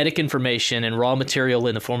genetic information and raw material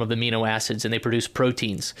in the form of amino acids, and they produce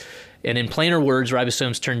proteins. And in plainer words,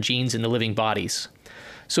 ribosomes turn genes into living bodies.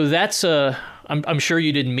 So that's I'm sure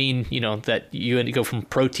you didn't mean, that you had to go from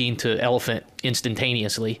protein to elephant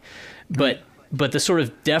instantaneously, but the sort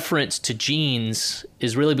of deference to genes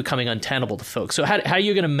is really becoming untenable to folks. So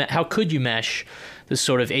how could you mesh this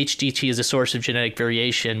sort of HGT as a source of genetic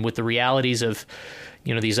variation with the realities of,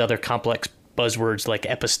 these other complex buzzwords like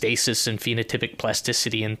epistasis and phenotypic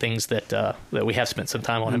plasticity and things that we have spent some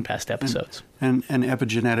time on in past episodes. And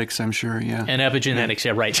epigenetics, I'm sure, yeah. And epigenetics,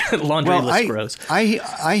 yeah right. Laundry list grows.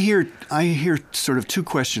 I hear sort of 2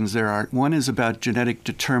 questions there, Art. One is about genetic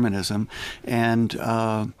determinism, and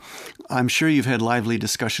I'm sure you've had lively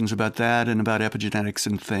discussions about that and about epigenetics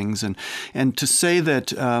and things. And to say that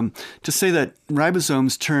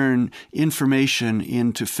ribosomes turn information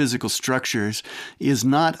into physical structures is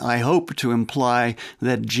not, I hope, to imply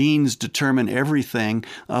that genes determine everything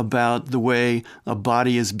about the way a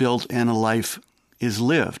body is built and a life is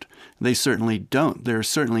lived. They certainly don't. There are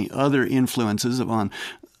certainly other influences on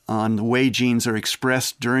the way genes are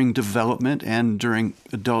expressed during development and during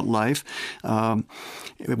adult life,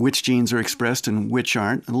 which genes are expressed and which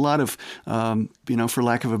aren't. A lot of, for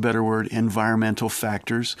lack of a better word, environmental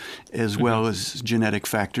factors as well as genetic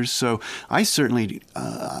factors. So I certainly,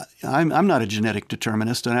 I'm not a genetic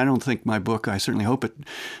determinist, and I don't think my book, I certainly hope it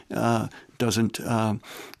doesn't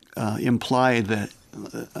imply that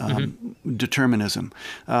determinism.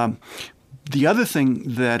 The other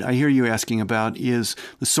thing that I hear you asking about is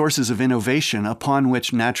the sources of innovation upon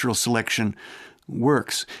which natural selection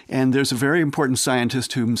works. And there's a very important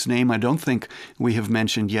scientist whose name I don't think we have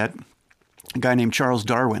mentioned yet, a guy named Charles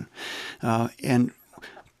Darwin. And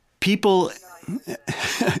people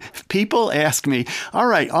ask me, all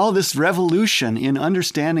right, all this revolution in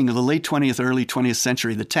understanding of the late 20th, early 20th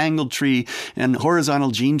century, the tangled tree and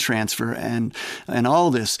horizontal gene transfer and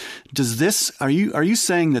all this, are you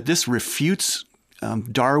saying that this refutes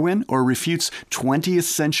Darwin or refutes 20th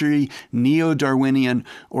century neo-Darwinian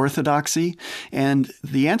orthodoxy? And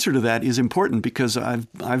the answer to that is important because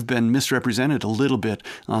I've been misrepresented a little bit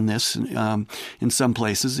on this in some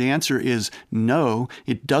places. The answer is no,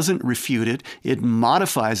 it doesn't refute it. It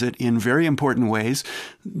modifies it in very important ways,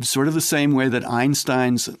 sort of the same way that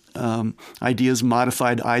Einstein's ideas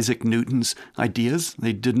modified Isaac Newton's ideas.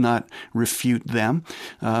 They did not refute them,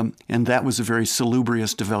 and that was a very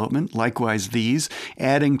salubrious development. Likewise, these,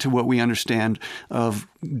 adding to what we understand of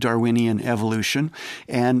Darwinian evolution.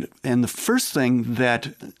 And the first thing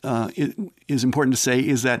that is important to say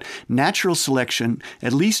is that natural selection,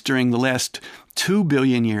 at least during the last 2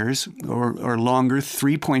 billion years or longer,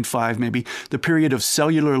 3.5 maybe, the period of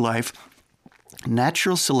cellular life,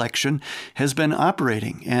 natural selection has been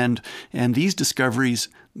operating. And these discoveries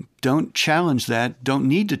don't challenge that, don't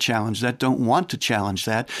need to challenge that, don't want to challenge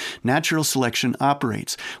that. Natural selection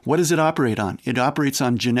operates. What does it operate on? It operates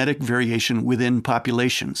on genetic variation within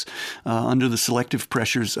populations under the selective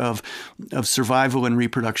pressures of survival and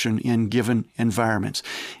reproduction in given environments.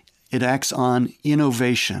 It acts on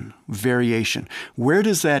innovation, variation. Where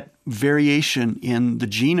does that variation in the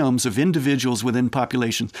genomes of individuals within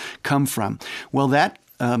populations come from? Well,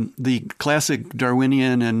 the classic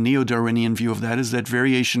Darwinian and neo-Darwinian view of that is that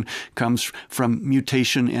variation comes from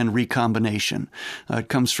mutation and recombination. It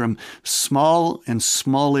comes from small and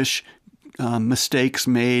smallish mistakes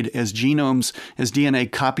made as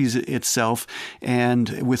DNA copies itself, and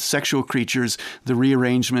with sexual creatures, the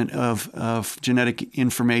rearrangement of genetic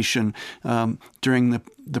information during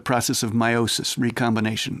the process of meiosis,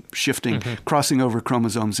 recombination, shifting, crossing over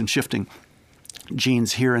chromosomes and shifting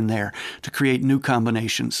genes here and there to create new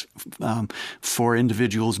combinations for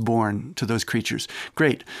individuals born to those creatures.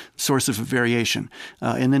 Great source of variation.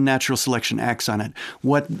 And then natural selection acts on it.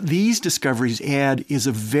 What these discoveries add is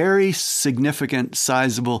a very significant,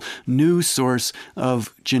 sizable new source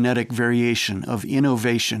of genetic variation, of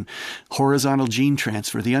innovation, horizontal gene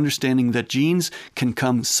transfer, the understanding that genes can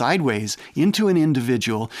come sideways into an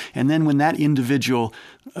individual, and then when that individual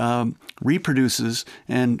reproduces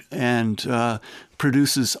and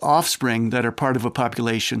produces offspring that are part of a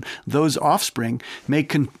population, those offspring may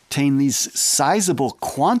contain these sizable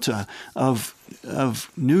quanta of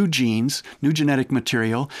new genes, new genetic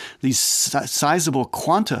material, these sizable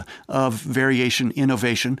quanta of variation,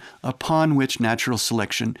 innovation, upon which natural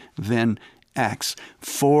selection then acts.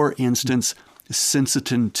 For instance,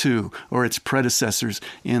 syncytin 2 or its predecessors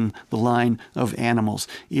in the line of animals.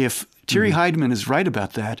 If Thierry Heidemann is right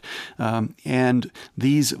about that, and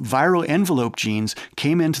these viral envelope genes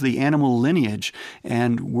came into the animal lineage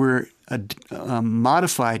and were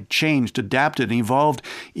modified, changed, adapted, and evolved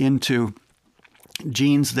into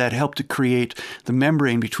genes that help to create the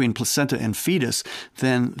membrane between placenta and fetus,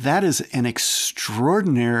 then that is an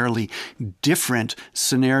extraordinarily different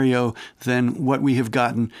scenario than what we have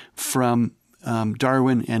gotten from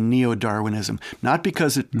Darwin and neo-Darwinism, not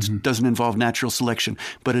because it doesn't involve natural selection,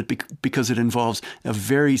 but because it involves a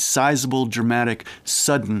very sizable, dramatic,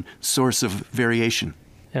 sudden source of variation.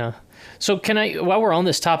 Yeah. So can I, while we're on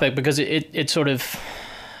this topic, because it sort of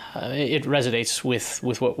it resonates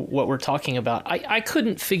with what we're talking about, I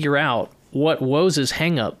couldn't figure out what Wose's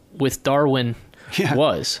hang-up with Darwin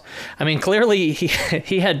was. I mean, clearly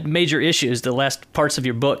he had major issues. The last parts of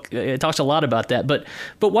your book, it talks a lot about that. But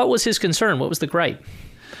what was his concern? What was the gripe?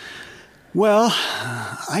 Well,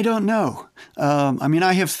 I don't know. I mean,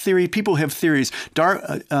 I have theory. People have theories.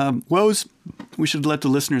 Wose, we should let the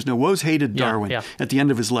listeners know, Wose hated Darwin at the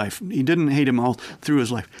end of his life. He didn't hate him all through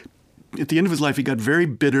his life. At the end of his life, he got very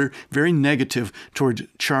bitter, very negative toward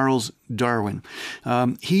Charles Darwin.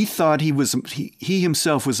 He thought he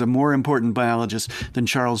himself was a more important biologist than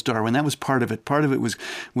Charles Darwin. That was part of it. Part of it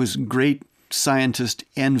was great scientist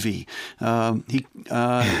envy.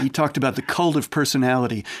 He talked about the cult of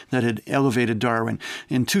personality that had elevated Darwin.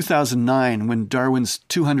 In 2009, when Darwin's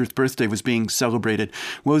 200th birthday was being celebrated,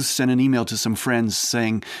 Wose sent an email to some friends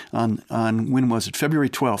saying on when was it? February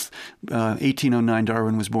 12th, 1809,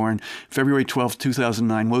 Darwin was born. February 12th,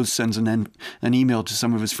 2009, Wose sends an email to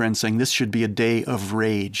some of his friends saying this should be a day of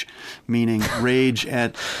rage, meaning rage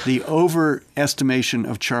at the overestimation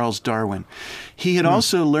of Charles Darwin. He had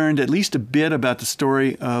also learned at least a bit about the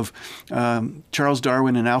story of Charles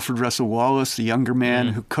Darwin and Alfred Russel Wallace, the younger man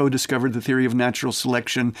who co-discovered the theory of natural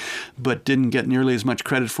selection, but didn't get nearly as much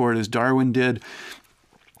credit for it as Darwin did.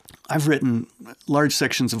 I've written large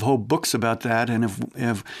sections of whole books about that and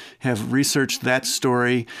have researched that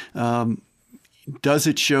story. Does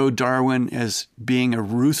it show Darwin as being a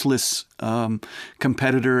ruthless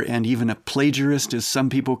competitor and even a plagiarist, as some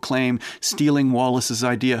people claim, stealing Wallace's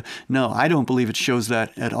idea. No, I don't believe it shows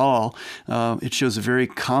that at all. It shows a very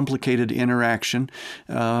complicated interaction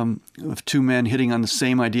of two men hitting on the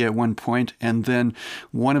same idea at one point, and then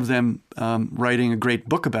one of them writing a great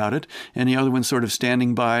book about it, and the other one sort of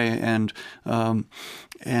standing by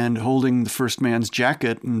and holding the first man's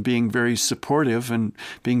jacket and being very supportive and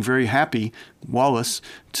being very happy, Wallace,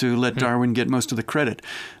 to let Darwin get most of the credit.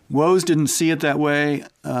 Woese didn't see it that way.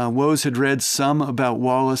 Woese had read some about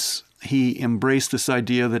Wallace. He embraced this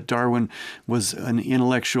idea that Darwin was an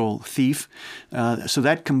intellectual thief. So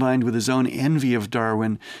that, combined with his own envy of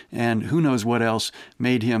Darwin and who knows what else,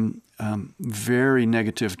 made him very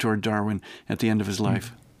negative toward Darwin at the end of his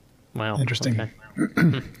life. Wow. Interesting.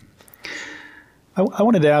 Okay. I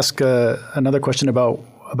wanted to ask another question about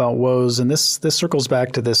Woese, and this circles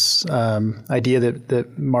back to this idea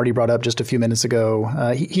that Marty brought up just a few minutes ago.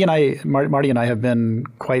 Marty and I have been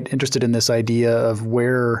quite interested in this idea of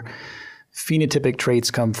where phenotypic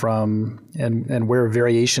traits come from and where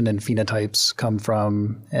variation in phenotypes come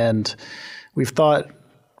from. And we've thought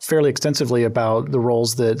fairly extensively about the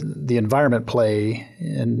roles that the environment play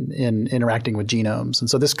in interacting with genomes. And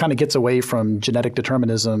so this kind of gets away from genetic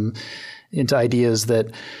determinism into ideas that,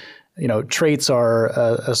 traits are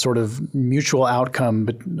a sort of mutual outcome,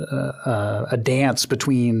 a dance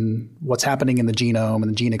between what's happening in the genome and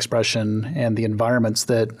the gene expression and the environments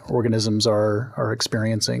that organisms are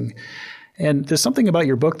experiencing. And there's something about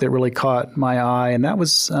your book that really caught my eye, and that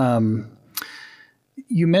was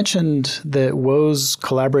you mentioned that Woese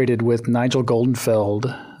collaborated with Nigel Goldenfeld,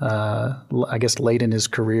 I guess late in his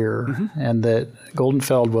career, and that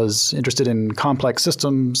Goldenfeld was interested in complex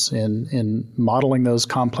systems, in modeling those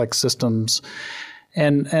complex systems.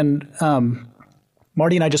 And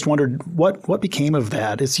Marty and I just wondered what became of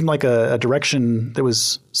that. It seemed like a direction that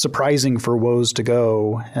was surprising for Woese to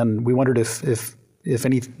go, and we wondered if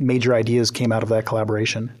any major ideas came out of that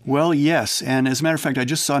collaboration. Well, yes. And as a matter of fact, I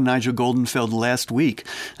just saw Nigel Goldenfeld last week.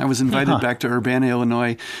 I was invited back to Urbana,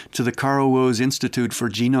 Illinois, to the Carl Woese Institute for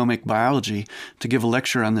Genomic Biology to give a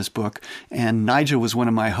lecture on this book. And Nigel was one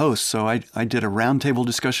of my hosts. So I did a roundtable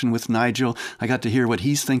discussion with Nigel. I got to hear what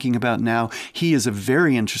he's thinking about now. He is a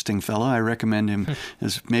very interesting fellow. I recommend him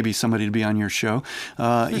as maybe somebody to be on your show.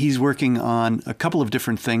 He's working on a couple of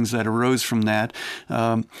different things that arose from that.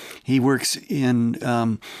 He works in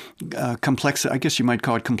complex, I guess you might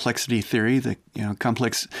call it complexity theory, the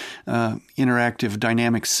complex interactive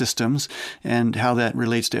dynamic systems and how that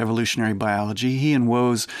relates to evolutionary biology. He and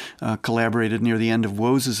Woese collaborated near the end of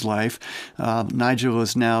Woese's life. Nigel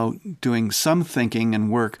is now doing some thinking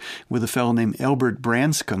and work with a fellow named Elbert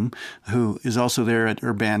Branscombe, who is also there at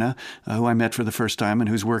Urbana, who I met for the first time and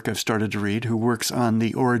whose work I've started to read, who works on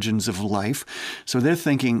the origins of life. So they're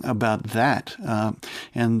thinking about that.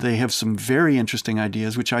 And they have some very interesting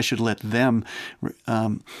ideas, which I should let them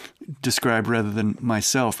describe rather than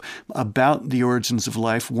myself, about the origins of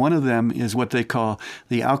life. One of them is what they call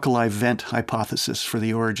the alkali vent hypothesis for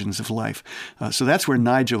the origins of life. So that's where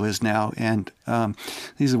Nigel is now, and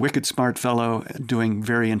he's a wicked smart fellow doing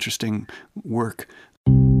very interesting work.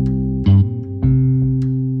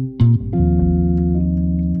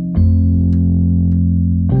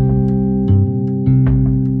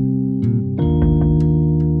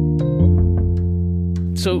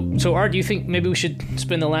 So Art, do you think maybe we should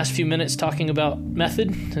spend the last few minutes talking about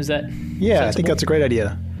method? Is that Yeah, sensible? I think that's a great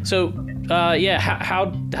idea. So, how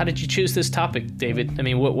did you choose this topic, David? I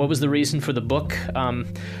mean, what was the reason for the book?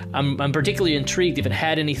 I'm particularly intrigued if it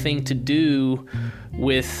had anything to do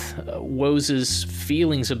with Woese's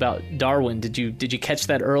feelings about Darwin. Did you catch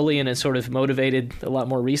that early and it sort of motivated a lot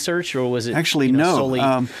more research, or was it actually no solely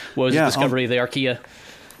Woese's discovery of the archaea?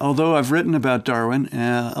 Although I've written about Darwin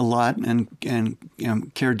a lot and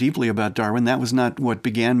care deeply about Darwin, that was not what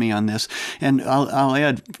began me on this. And I'll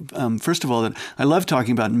add, first of all, that I love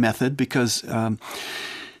talking about method because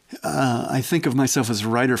I think of myself as a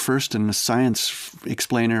writer first and a science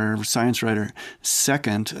explainer, science writer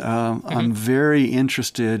second. I'm very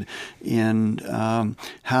interested in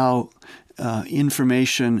how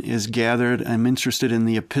information is gathered. I'm interested in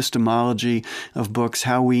the epistemology of books,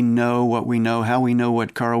 how we know what we know, how we know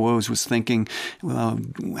what Carl Woese was thinking,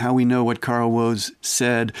 how we know what Carl Woese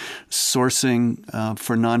said, sourcing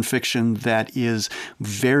for nonfiction that is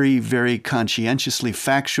very, very conscientiously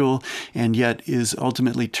factual and yet is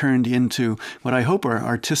ultimately turned into what I hope are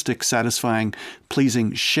artistic, satisfying,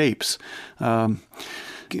 pleasing shapes.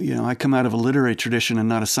 I come out of a literary tradition and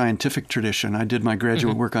not a scientific tradition. I did my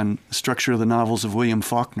graduate work on the structure of the novels of William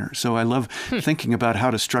Faulkner. So I love thinking about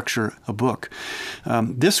how to structure a book.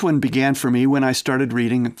 This one began for me when I started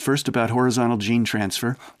reading first about horizontal gene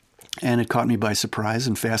transfer. And it caught me by surprise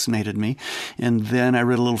and fascinated me. And then I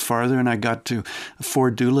read a little farther and I got to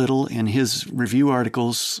Ford Doolittle in his review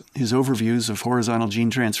articles, his overviews of horizontal gene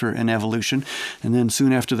transfer and evolution. And then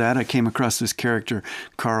soon after that, I came across this character,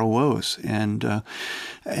 Carl Woese.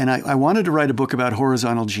 And I wanted to write a book about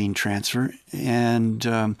horizontal gene transfer and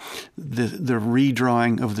the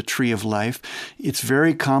redrawing of the tree of life. It's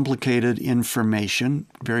very complicated information,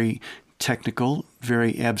 very technical,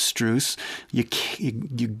 very abstruse. You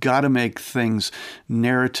got to make things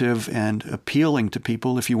narrative and appealing to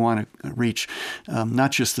people if you want to reach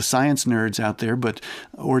not just the science nerds out there, but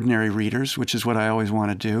ordinary readers, which is what I always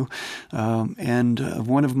want to do. And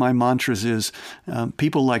one of my mantras is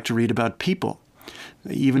people like to read about people.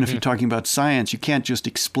 Even if you're talking about science, you can't just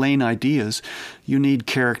explain ideas. You need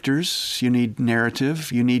characters, you need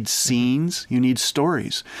narrative, you need scenes, you need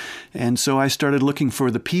stories. And so I started looking for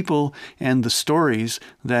the people and the stories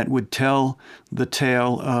that would tell the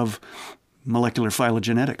tale of molecular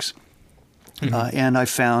phylogenetics. And I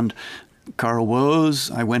found Carl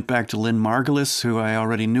Woese. I went back to Lynn Margulis, who I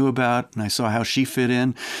already knew about, and I saw how she fit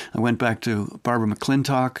in. I went back to Barbara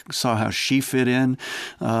McClintock, saw how she fit in,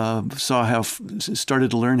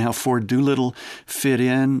 started to learn how Ford Doolittle fit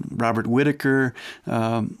in, Robert Whitaker,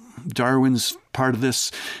 Darwin's part of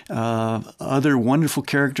this, other wonderful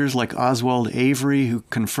characters like Oswald Avery, who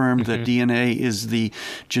confirmed that DNA is the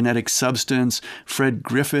genetic substance, Fred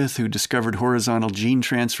Griffith, who discovered horizontal gene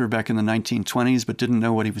transfer back in the 1920s but didn't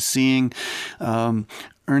know what he was seeing,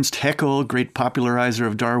 Ernst Haeckel, great popularizer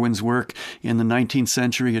of Darwin's work in the 19th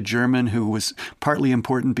century, a German who was partly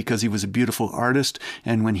important because he was a beautiful artist,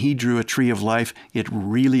 and when he drew a tree of life, it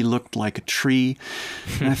really looked like a tree.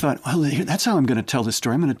 And I thought, well, that's how I'm going to tell this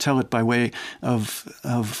story. I'm going to tell it by way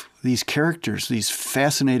of these characters, these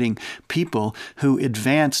fascinating people who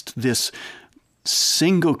advanced this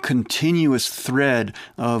single continuous thread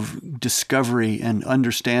of discovery and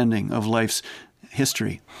understanding of life's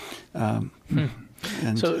history.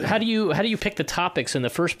 So how do you pick the topics in the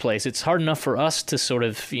first place? It's hard enough for us to sort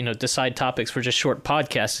of decide topics for just short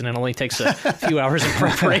podcasts, and it only takes a few hours of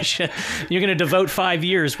preparation. You're going to devote 5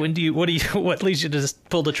 years. What leads you to just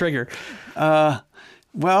pull the trigger?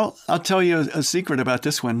 Well, I'll tell you a secret about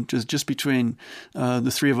this one, just between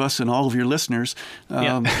the three of us and all of your listeners.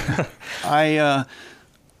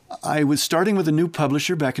 I was starting with a new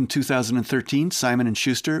publisher back in 2013, Simon &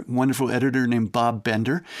 Schuster, wonderful editor named Bob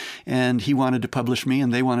Bender, and he wanted to publish me,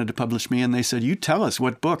 and they wanted to publish me, and they said, you tell us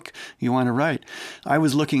what book you want to write. I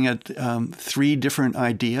was looking at 3 different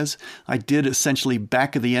ideas. I did essentially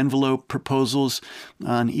back-of-the-envelope proposals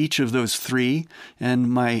on each of those 3,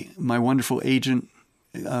 and my wonderful agent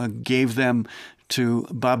gave them to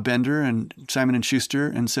Bob Bender and Simon & Schuster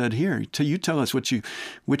and said, here, you tell us which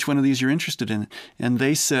one of these you're interested in. And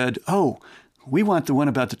they said, oh, we want the one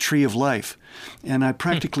about the tree of life. And I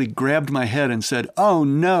practically grabbed my head and said, oh,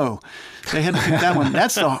 no, they had to pick that one.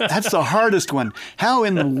 That's the hardest one. How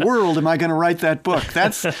in the world am I going to write that book?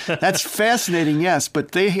 That's fascinating, yes,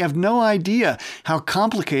 but they have no idea how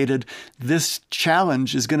complicated this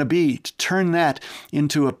challenge is going to be to turn that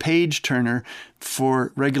into a page turner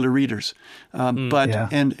for regular readers. And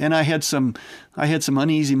I had some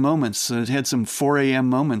uneasy moments. I had some 4 a.m.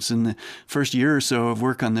 moments in the first year or so of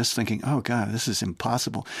work on this, thinking, oh, God, this is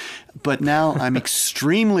impossible. But now I'm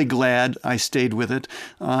extremely glad I stayed with it.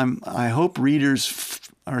 I hope readers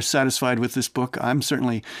are satisfied with this book. I'm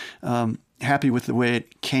certainly happy with the way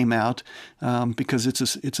it came out because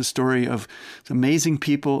it's a story of amazing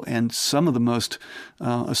people and some of the most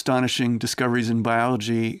astonishing discoveries in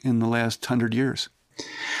biology in the last 100 years.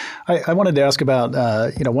 I wanted to ask about,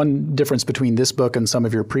 one difference between this book and some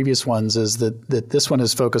of your previous ones is that this one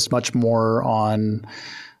is focused much more on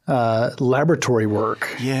laboratory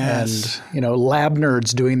work. Yes. And, lab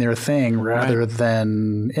nerds doing their thing rather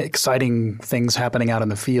than exciting things happening out in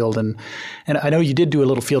the field. And I know you did do a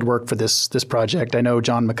little field work for this project. I know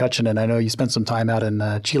John McCutcheon, and I know you spent some time out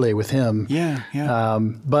in Chile with him. Yeah.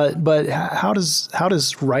 But how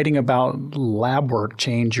does writing about lab work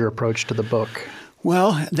change your approach to the book?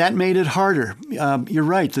 Well, that made it harder. You're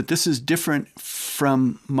right that this is different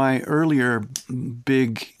from my earlier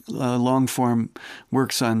big long-form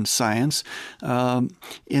works on science.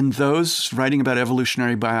 In those, writing about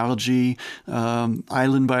evolutionary biology,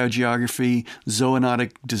 island biogeography,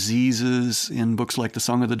 zoonotic diseases in books like The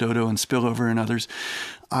Song of the Dodo and Spillover and others,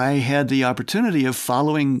 I had the opportunity of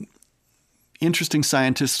following interesting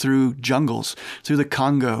scientists through jungles, through the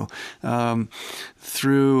Congo,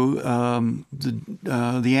 through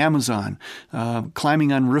the Amazon,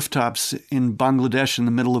 climbing on rooftops in Bangladesh in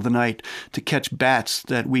the middle of the night to catch bats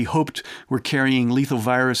that we hoped were carrying lethal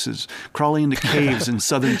viruses, crawling into caves in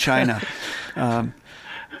southern China.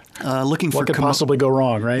 Looking for what could possibly go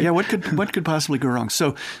wrong, right? Yeah, what could possibly go wrong?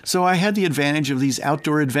 So I had the advantage of these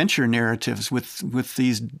outdoor adventure narratives with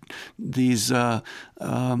these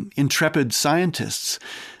intrepid scientists.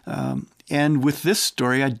 And with this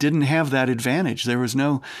story, I didn't have that advantage. There was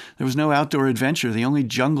no outdoor adventure. The only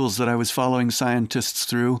jungles that I was following scientists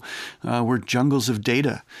through were jungles of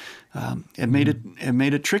data. It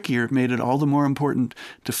made it trickier. It made it all the more important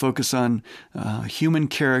to focus on human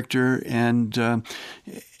character and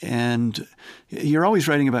you're always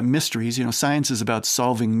writing about mysteries. You know, science is about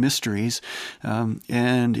solving mysteries.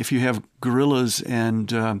 And if you have gorillas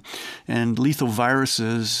and lethal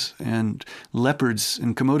viruses and leopards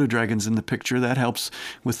and Komodo dragons in the picture, that helps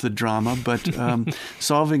with the drama. But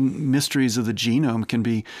solving mysteries of the genome can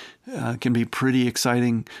be pretty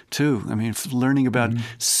exciting too. I mean, learning about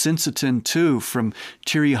syncytin 2 from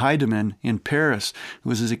Thierry Heidemann in Paris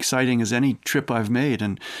was as exciting as any trip I've made.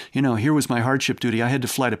 And here was my hardship duty. I had to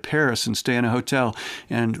fly to Paris and stay in a hotel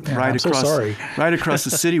and ride across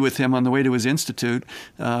the city with him on the way to his institute,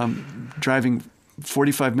 driving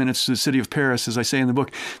 45 minutes to the city of Paris. As I say in the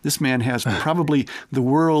book, this man has probably the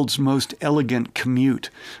world's most elegant commute.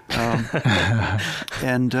 And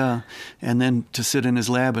then to sit in his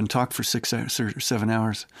lab and talk for 6 or 7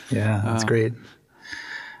 hours. Yeah, that's great.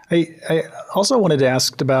 I also wanted to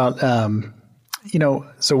ask about,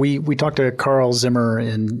 so we talked to Carl Zimmer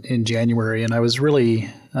in January, and I was really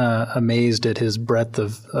amazed at his breadth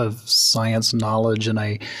of science knowledge. And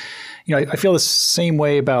I feel the same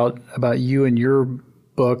way about you and your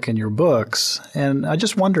book and your books. And I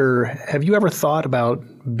just wonder, have you ever thought about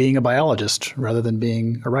being a biologist rather than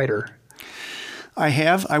being a writer? I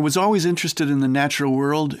have. I was always interested in the natural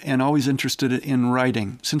world and always interested in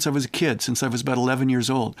writing. Since I was a kid, since I was about 11 years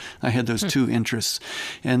old, I had those two interests.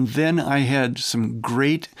 And then I had some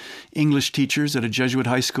great English teachers at a Jesuit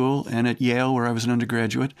high school and at Yale, where I was an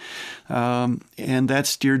undergraduate. And that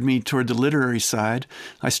steered me toward the literary side.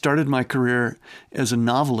 I started my career as a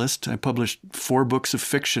novelist. I published 4 books of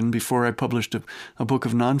fiction before I published a book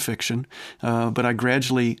of nonfiction. But I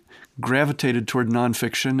gradually gravitated toward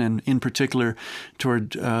nonfiction, and in particular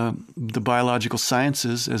toward the biological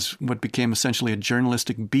sciences as what became essentially a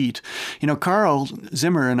journalistic beat. Carl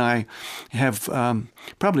Zimmer and I have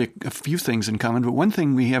probably a few things in common, but one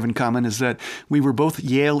thing we have in common is that we were both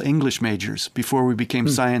Yale English majors before we became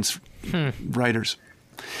science writers.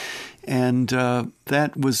 And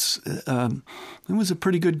that was a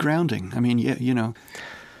pretty good grounding. I mean,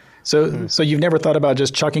 So you've never thought about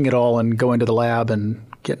just chucking it all and going to the lab and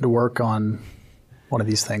getting to work on one of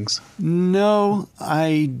these things? No,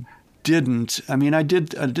 I didn't. I mean, I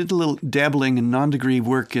did a little dabbling in non-degree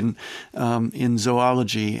work in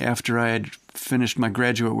zoology after I had finished my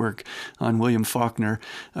graduate work on William Faulkner.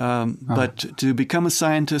 But to become a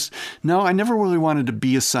scientist, no, I never really wanted to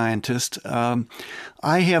be a scientist.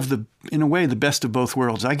 I have in a way, the best of both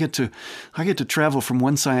worlds. I get to travel from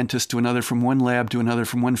one scientist to another, from one lab to another,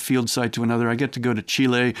 from one field site to another. I get to go to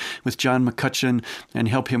Chile with John McCutcheon and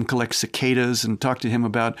help him collect cicadas and talk to him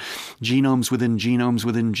about genomes within genomes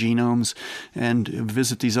within genomes and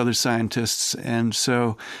visit these other scientists. And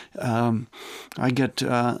so I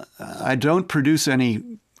don't produce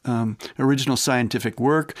any original scientific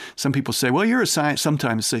work. Some people say, well, you're a scientist.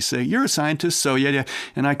 Sometimes they say, you're a scientist, so yeah.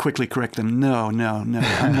 And I quickly correct them. No, I'm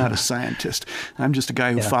not a scientist. I'm just a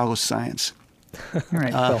guy who follows science. All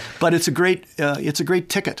right. But it's a great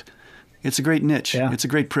ticket. It's a great niche. Yeah. It's a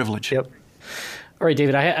great privilege. Yep. All right,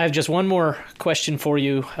 David, I have just one more question for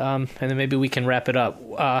you, and then maybe we can wrap it up.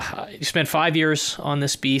 You spent 5 years on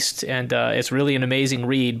this beast, and it's really an amazing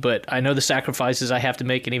read, but I know the sacrifices I have to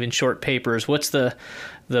make in even short papers. What's the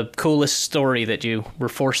coolest story that you were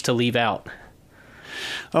forced to leave out?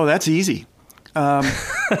 Oh, that's easy. 10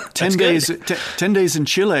 days in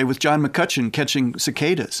Chile with John McCutcheon catching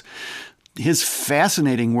cicadas. His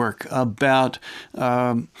fascinating work about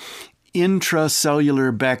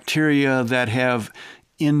intracellular bacteria that have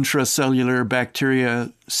intracellular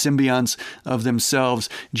bacteria symbionts of themselves,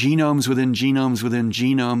 genomes within genomes within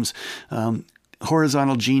genomes,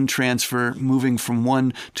 horizontal gene transfer, moving from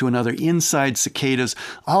one to another inside cicadas,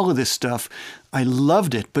 all of this stuff. I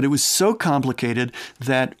loved it, but it was so complicated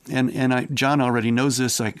that, John already knows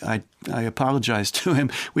this, I apologize to him.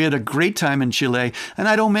 We had a great time in Chile, and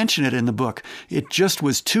I don't mention it in the book. It just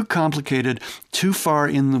was too complicated, too far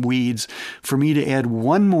in the weeds for me to add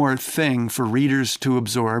one more thing for readers to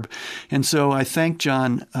absorb. And so I thank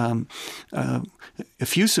John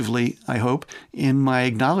effusively, I hope, in my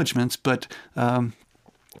acknowledgments, but I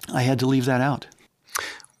had to leave that out.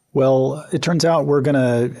 Well, it turns out we're going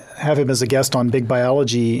to have him as a guest on Big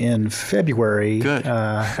Biology in February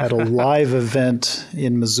at a live event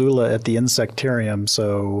in Missoula at the Insectarium.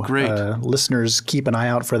 So listeners, keep an eye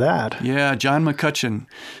out for that. Yeah, John McCutcheon.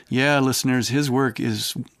 Yeah, listeners, his work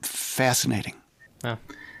is fascinating. Oh.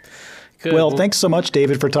 Well, thanks so much,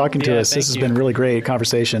 David, for talking to us. This has been really great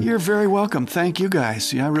conversation. You're very welcome. Thank you,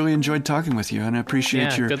 guys. Yeah, I really enjoyed talking with you, and I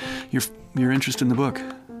appreciate your interest in the book.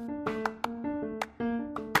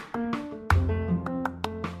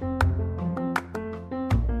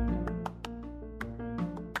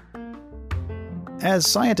 As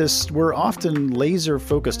scientists, we're often laser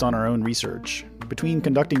focused on our own research. Between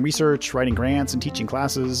conducting research, writing grants, and teaching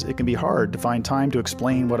classes, it can be hard to find time to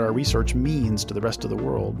explain what our research means to the rest of the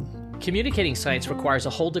world. Communicating science requires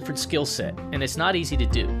a whole different skill set, and it's not easy to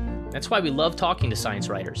do. That's why we love talking to science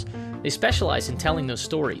writers. They specialize in telling those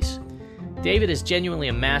stories. David is genuinely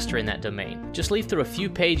a master in that domain. Just leaf through a few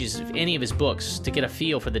pages of any of his books to get a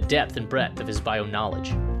feel for the depth and breadth of his bio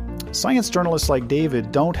knowledge. Science journalists like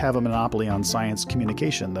David don't have a monopoly on science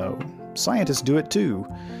communication, though. Scientists do it too.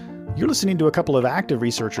 You're listening to a couple of active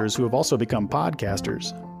researchers who have also become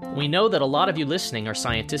podcasters. We know that a lot of you listening are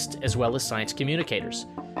scientists as well as science communicators,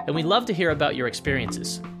 and we'd love to hear about your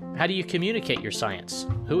experiences. How do you communicate your science?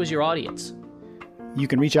 Who is your audience? You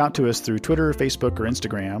can reach out to us through Twitter, Facebook, or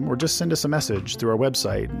Instagram, or just send us a message through our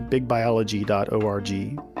website,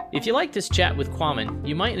 bigbiology.org. If you like this chat with Kwame,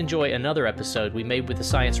 you might enjoy another episode we made with the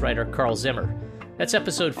science writer Carl Zimmer. That's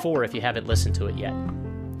episode 4 if you haven't listened to it yet.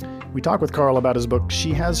 We talk with Carl about his book,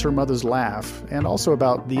 She Has Her Mother's Laugh, and also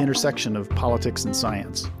about the intersection of politics and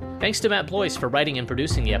science. Thanks to Matt Blois for writing and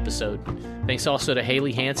producing the episode. Thanks also to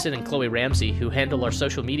Haley Hansen and Chloe Ramsey, who handle our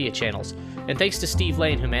social media channels. And thanks to Steve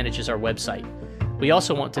Lane, who manages our website. We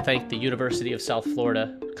also want to thank the University of South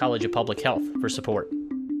Florida College of Public Health for support.